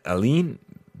Aline,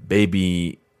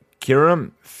 Baby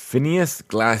Kiram, Phineas,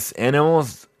 Glass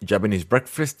Animals, Japanese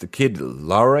Breakfast, The Kid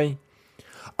Laroi,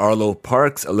 Arlo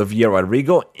Parks, Olivia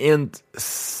Rodrigo, and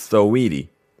Saweetie.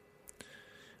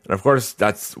 And of course,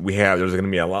 there's going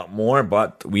to be a lot more,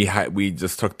 but we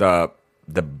just took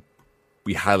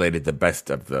we highlighted the best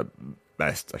of the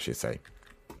best, I should say.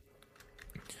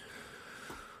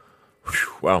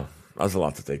 Whew, well, that was a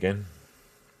lot to take in.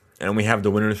 And we have the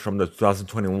winners from the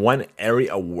 2021 ARIE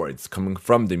Awards coming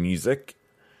from the music.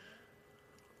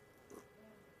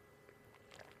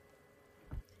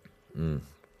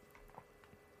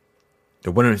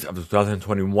 The winners of the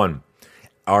 2021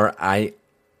 ARIA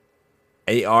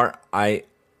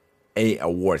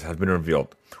Awards have been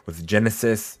revealed, with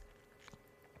Genesis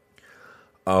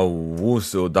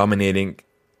Owusu dominating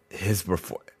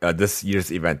this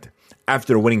year's event.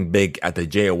 After winning big at the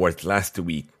J Awards last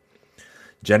week,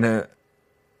 sorry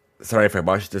if I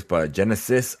botched this, but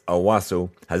Genesis Owusu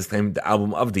has claimed the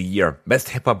album of the year, best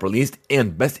hip hop released,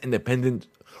 and best independent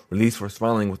release for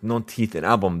Smiling with No Teeth, an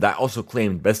album that also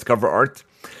claimed best cover art,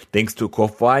 thanks to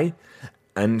Kofi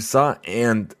Ansah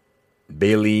and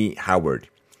Bailey Howard.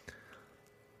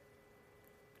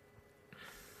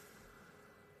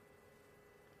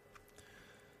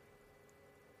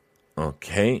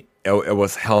 Okay, it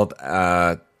was held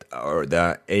at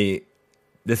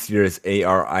this year's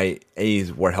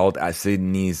ARIAs were held at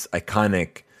Sydney's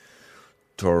iconic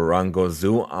Taronga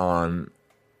Zoo on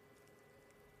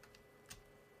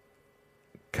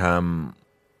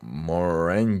Camorangel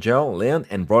Land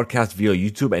and broadcast via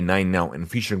YouTube and 9Now,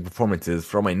 and featuring performances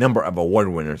from a number of award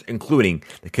winners, including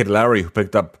the Kid Laroi, who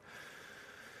picked up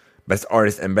Best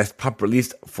Artist and Best Pop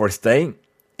Release for Stay,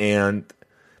 and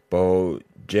Bo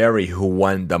Jerry, who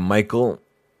won the Michael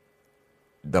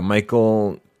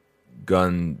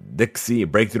Gun-Dixie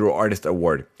Breakthrough Artist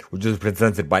Award, which was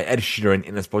presented by Ed Sheeran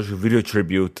in a special video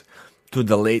tribute to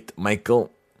the late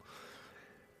Michael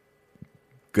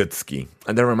Goodski.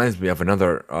 And that reminds me of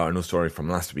another news story from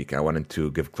last week I wanted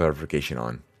to give clarification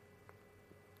on.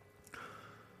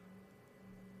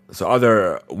 So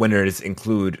other winners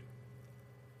include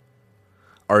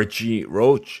Archie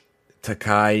Roach,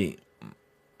 Takai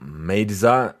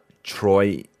Maidza,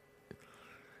 Troy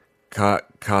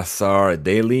Kasar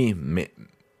Daily,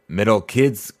 Middle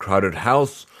Kids, Crowded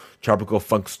House, Tropical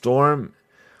Funk Storm,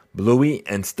 Bluey,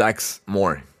 and stacks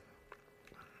more.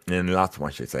 And lots more,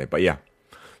 I should say. But yeah.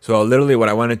 So literally what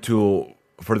I wanted to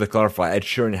further clarify, Ed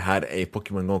Sheeran had a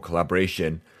Pokemon Go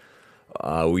collaboration.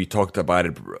 We talked about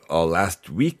it last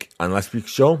week on last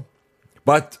week's show.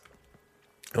 But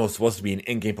it was supposed to be an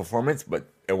in-game performance, but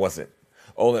it wasn't.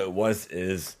 All it was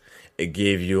is it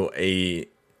gave you a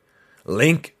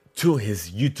link to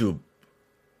his YouTube,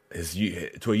 to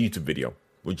a YouTube video,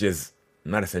 which is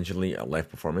not essentially a live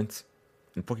performance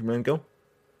in Pokemon Go.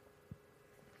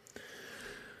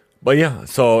 But yeah,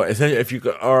 so essentially, if you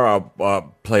are a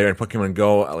player in Pokemon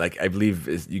Go, like I believe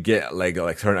you get like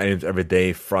certain items every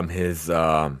day from his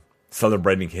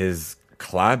celebrating his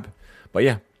collab. But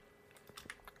yeah,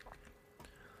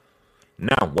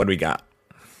 now what do we got?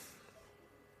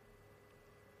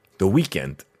 The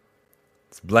Weeknd.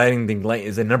 Blinding Light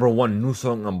is the number one new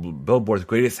song on Billboard's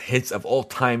greatest hits of all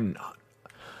time.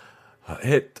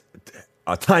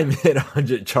 Time hit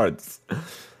 100 charts.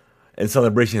 In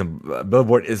celebration,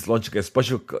 Billboard is launching a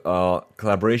special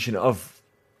collection of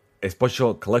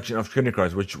trading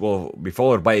cards, which will be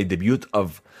followed by a debut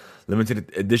of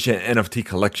limited edition NFT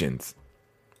collections.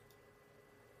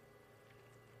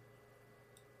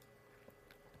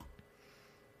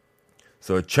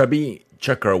 So Chubby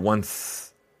Checker wants.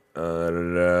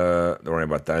 Don't worry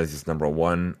about that. It's just number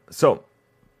one. So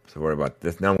worry about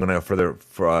this. Now I'm gonna further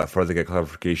get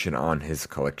clarification on his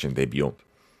collection debut.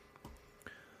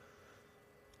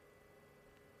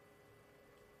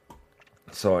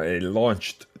 So it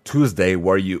launched Tuesday,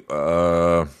 where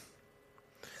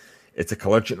it's a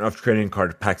collection of trading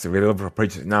card packs available for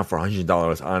purchase now for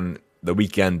 $100 on the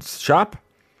Weeknd's shop.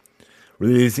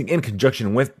 Releasing in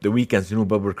conjunction with the Weeknd's new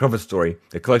Billboard cover story,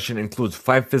 the collection includes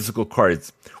 5 physical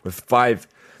cards with 5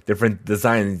 different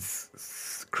designs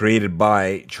created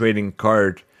by trading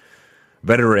card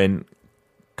veteran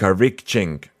Karvik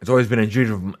Ching. It's always been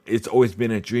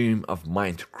a dream of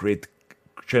mine to create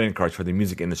trading cards for the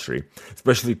music industry,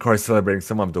 especially cards celebrating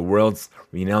some of the world's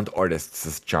renowned artists,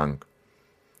 says Chang.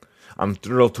 I'm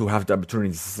thrilled to have the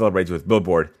opportunity to celebrate with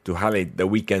Billboard to highlight the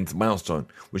Weeknd's milestone,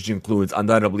 which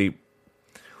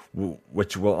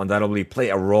will undoubtedly play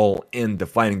a role in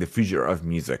defining the future of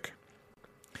music.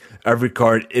 Every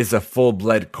card is a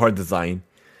full-blood card design,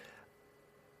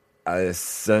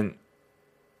 accentuated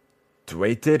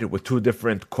with 2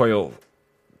 different coil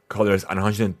colors on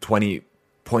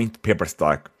 120-point paper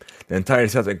stock. The entire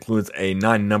set includes a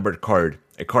non-numbered card,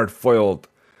 a card foil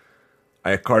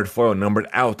numbered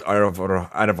out of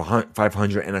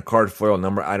 500, and a card foil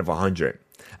numbered out of 100.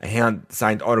 A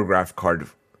hand-signed autograph card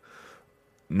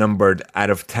numbered out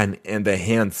of 10, and a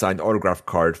hand-signed autograph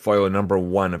card foil number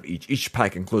 1 of each. Each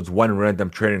pack includes 1 random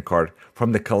trading card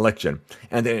from the collection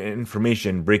and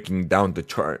information breaking down the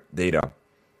chart data.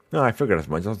 No, I figured as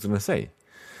much. I was going to say.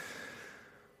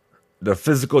 The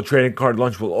physical trading card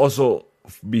launch will also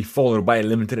be followed by a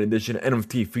limited edition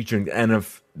NFT featuring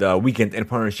the Weeknd in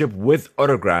partnership with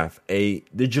Autograph, a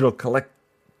digital collecting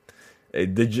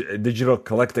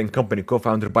company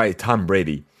co-founded by Tom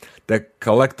Brady. The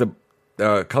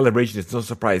collaboration is no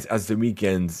surprise, as the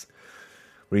Weeknd's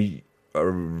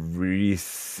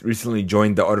recently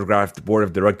joined the Autograph board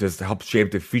of directors to help shape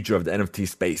the future of the NFT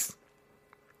space.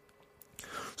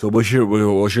 So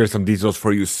we'll share some details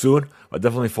for you soon. But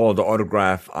definitely follow the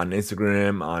Autograph on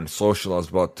Instagram, on social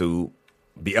as well, to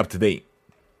be up to date.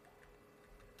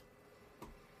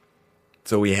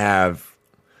 So we have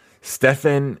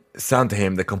Stephen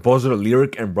Sondheim, the composer,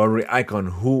 lyric, and Broadway icon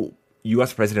who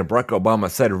U.S. President Barack Obama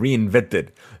said reinvented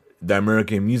the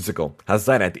American musical, has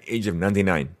died at the age of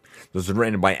 99. This was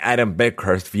written by Adam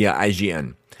Beckhurst via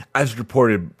IGN. As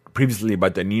reported previously by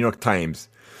the New York Times,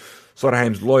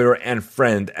 Sondheim's lawyer and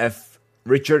friend F.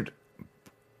 Richard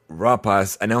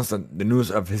Rapas announced the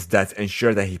news of his death and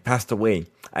shared that he passed away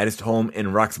at his home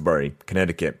in Roxbury,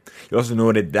 Connecticut. He also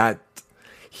noted that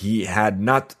he had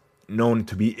not known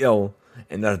to be ill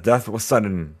and that death was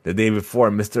sudden. The day before,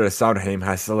 Mr. Sondheim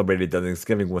has celebrated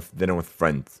Thanksgiving with dinner with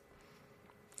friends.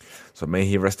 So may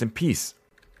he rest in peace.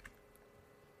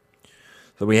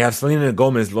 So we have Selena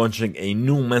Gomez launching a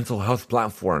new mental health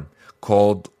platform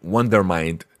called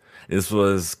Wondermind. This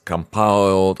was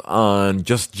compiled on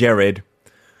Just Jared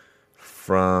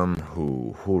from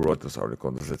who wrote this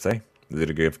article? Does it say? Did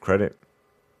it give credit?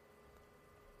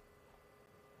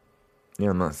 Yeah,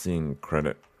 I'm not seeing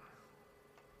credit.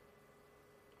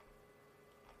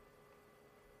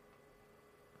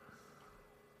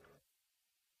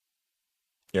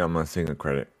 Yeah, I'm not seeing a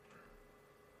credit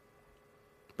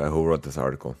by who wrote this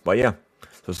article. But yeah,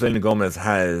 so Selena Gomez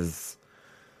has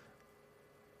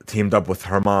teamed up with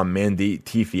her mom, Mandy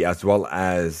Tiffy, as well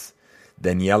as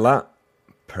Daniela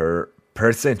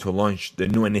Person to launch the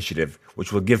new initiative,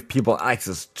 which will give people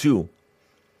access to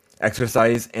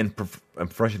exercise and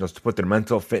professionals to put their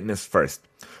mental fitness first,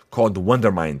 called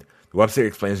Wondermind. The website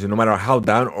explains that no matter how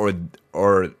down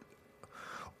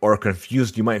or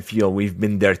confused you might feel, we've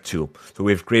been there too. So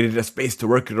we've created a space to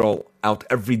work it all out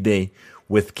every day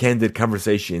with candid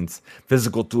conversations,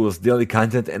 physical tools, daily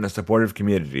content, and a supportive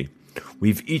community.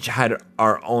 We've each had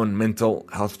our own mental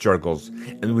health struggles,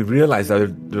 and we've realized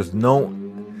that there's no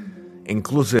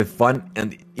inclusive, fun,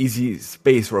 and easy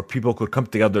space where people could come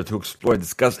together to explore,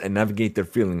 discuss, and navigate their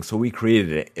feelings. So we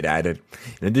created it, it added.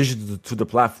 In addition to the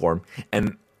platform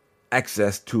and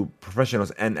access to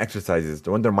professionals and exercises,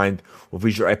 the Wondermind will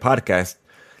feature a podcast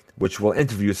which will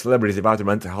interview celebrities about their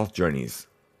mental health journeys,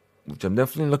 which I'm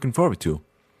definitely looking forward to.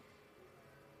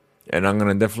 And I'm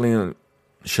going to definitely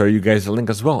show you guys the link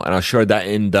as well. And I'll share that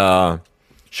in the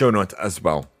show notes as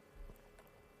well.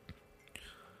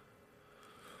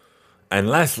 And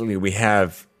lastly, we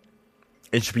have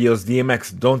HBO's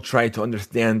DMX Don't Try to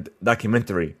Understand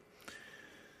documentary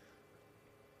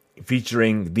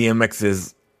featuring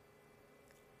DMX's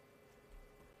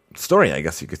story, I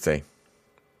guess you could say.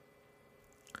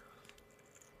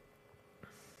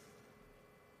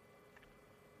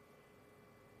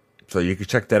 So you can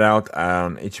check that out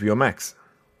on HBO Max.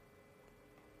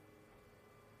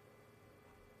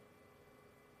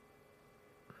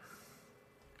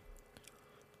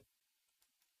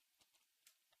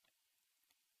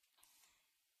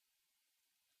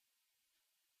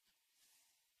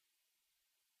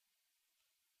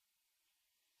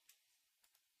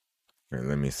 Okay,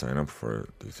 let me sign up for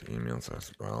these emails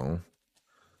as well.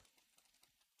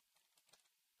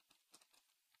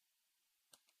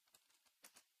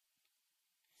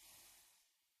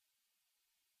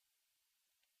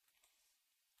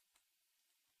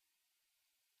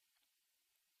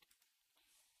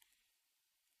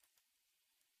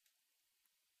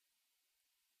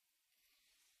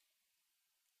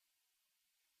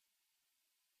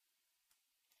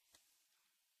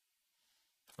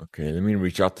 Okay, let me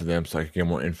reach out to them so I can get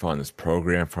more info on this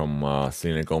program from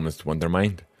Selena Gomez to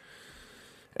Wondermind.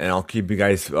 And I'll keep you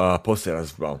guys posted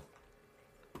as well.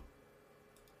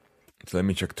 So let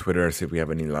me check Twitter, see if we have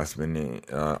any last minute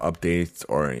updates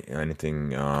or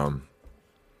anything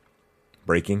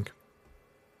breaking.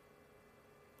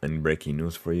 Any breaking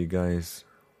news for you guys?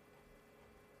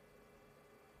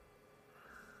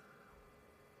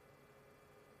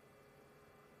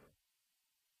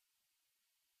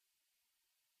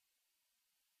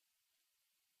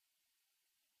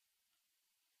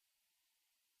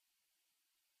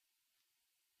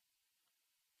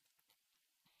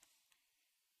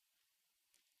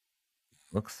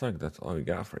 Looks like that's all we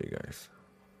got for you guys.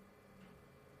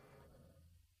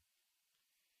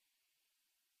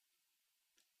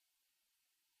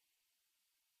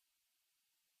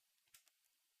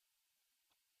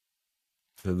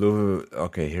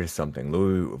 Okay, here's something.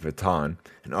 Louis Vuitton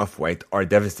and Off White are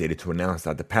devastated to announce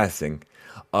that the passing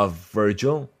of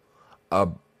Virgil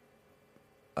Abloh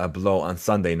on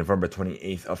Sunday, November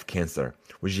 28th, of cancer,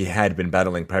 which he had been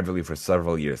battling privately for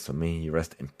several years. So may he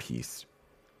rest in peace.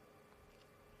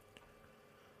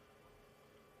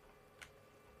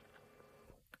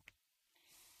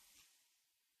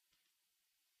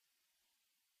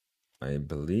 I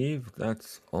believe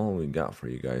that's all we got for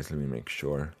you guys. Let me make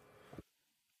sure.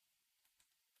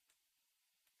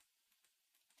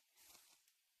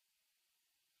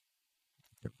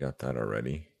 I've got that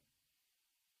already.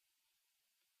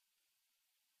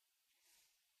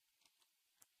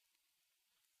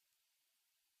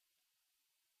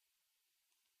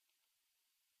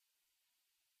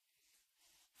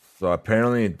 So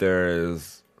apparently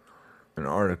there's an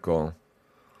article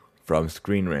from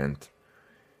Screen Rant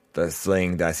that's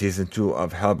saying that season 2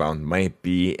 of Hellbound might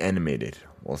be animated.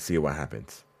 We'll see what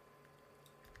happens.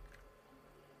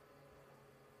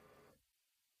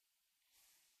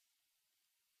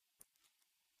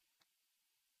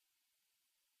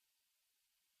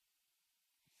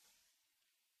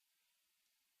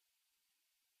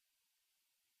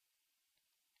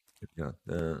 Got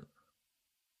that.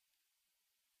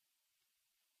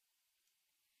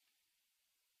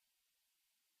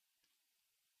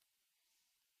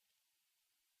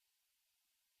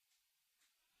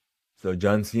 So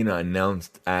John Cena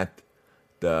announced at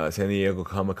the San Diego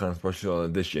Comic-Con Special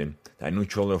Edition. That new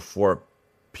trailer for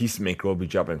Peacemaker will be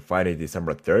dropping Friday,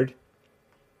 December 3rd.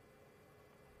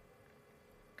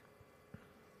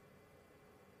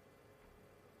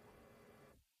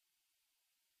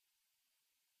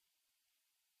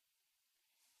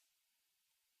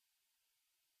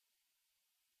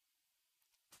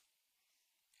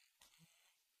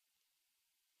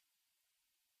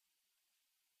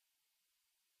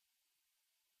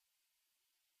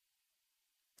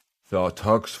 So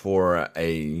talks for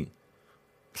a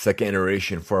second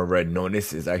iteration for Red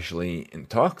Notice is actually in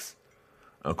talks,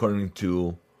 according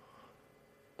to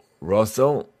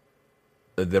Russell,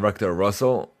 the director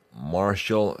Russell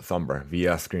Marshall Thumber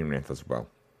via Screen Rant as well.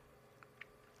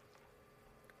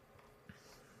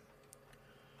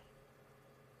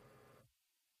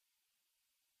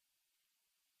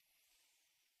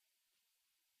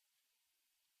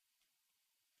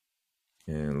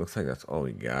 And it looks like that's all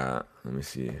we got. Let me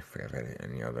see if I have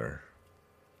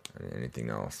anything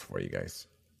else for you guys.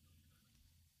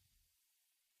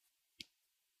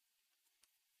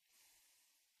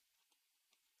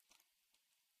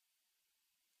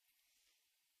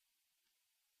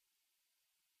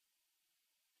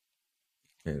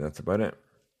 Okay, that's about it.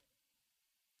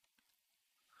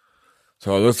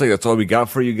 So it looks like that's all we got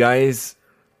for you guys.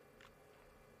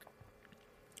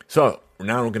 So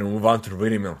now we're gonna move on to the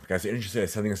reading mail. If you guys are interested in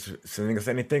sending us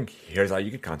anything, here's how you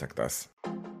can contact us.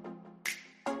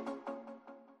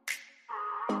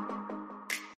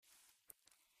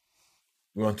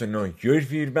 We want to know your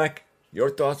feedback,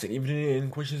 your thoughts, and even any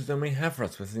questions that you may have for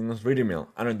us by sending us radio mail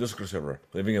on our Discord server,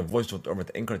 leaving a voice note over at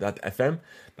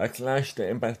anchor.fm/the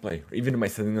Impact Play, or even by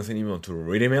sending us an email to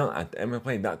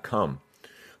radiomail@impactplay.com.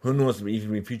 Who knows, we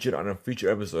even be featured on a future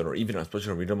episode or even a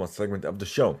special radio mail segment of the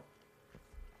show.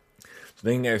 So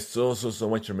thank you guys so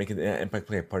much for making the Impact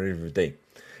Play a part of your day.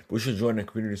 We should join a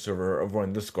community server over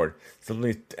on Discord.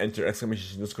 Simply enter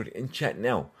exclamation Discord in chat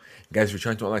now. Guys, we're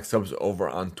trying to unlock subs over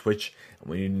on Twitch, and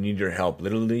we need your help.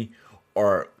 Literally,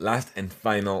 our last and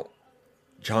final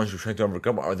challenge we're trying to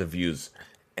overcome are the views.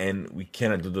 And we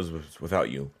cannot do this without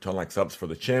you. To unlock subs for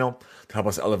the channel, to help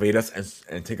us elevate us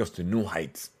and take us to new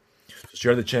heights. So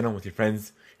share the channel with your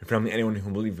friends, your family, anyone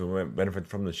who believes will benefit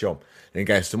from the show. Thank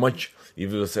you guys so much.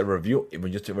 Leave us a review,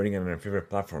 even just rating it on your favorite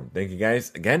platform. Thank you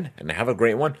guys again, and have a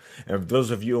great one. And for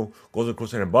those of you who go to the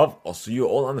course and above, I'll see you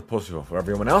all on the post. For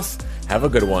everyone else, have a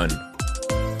good one.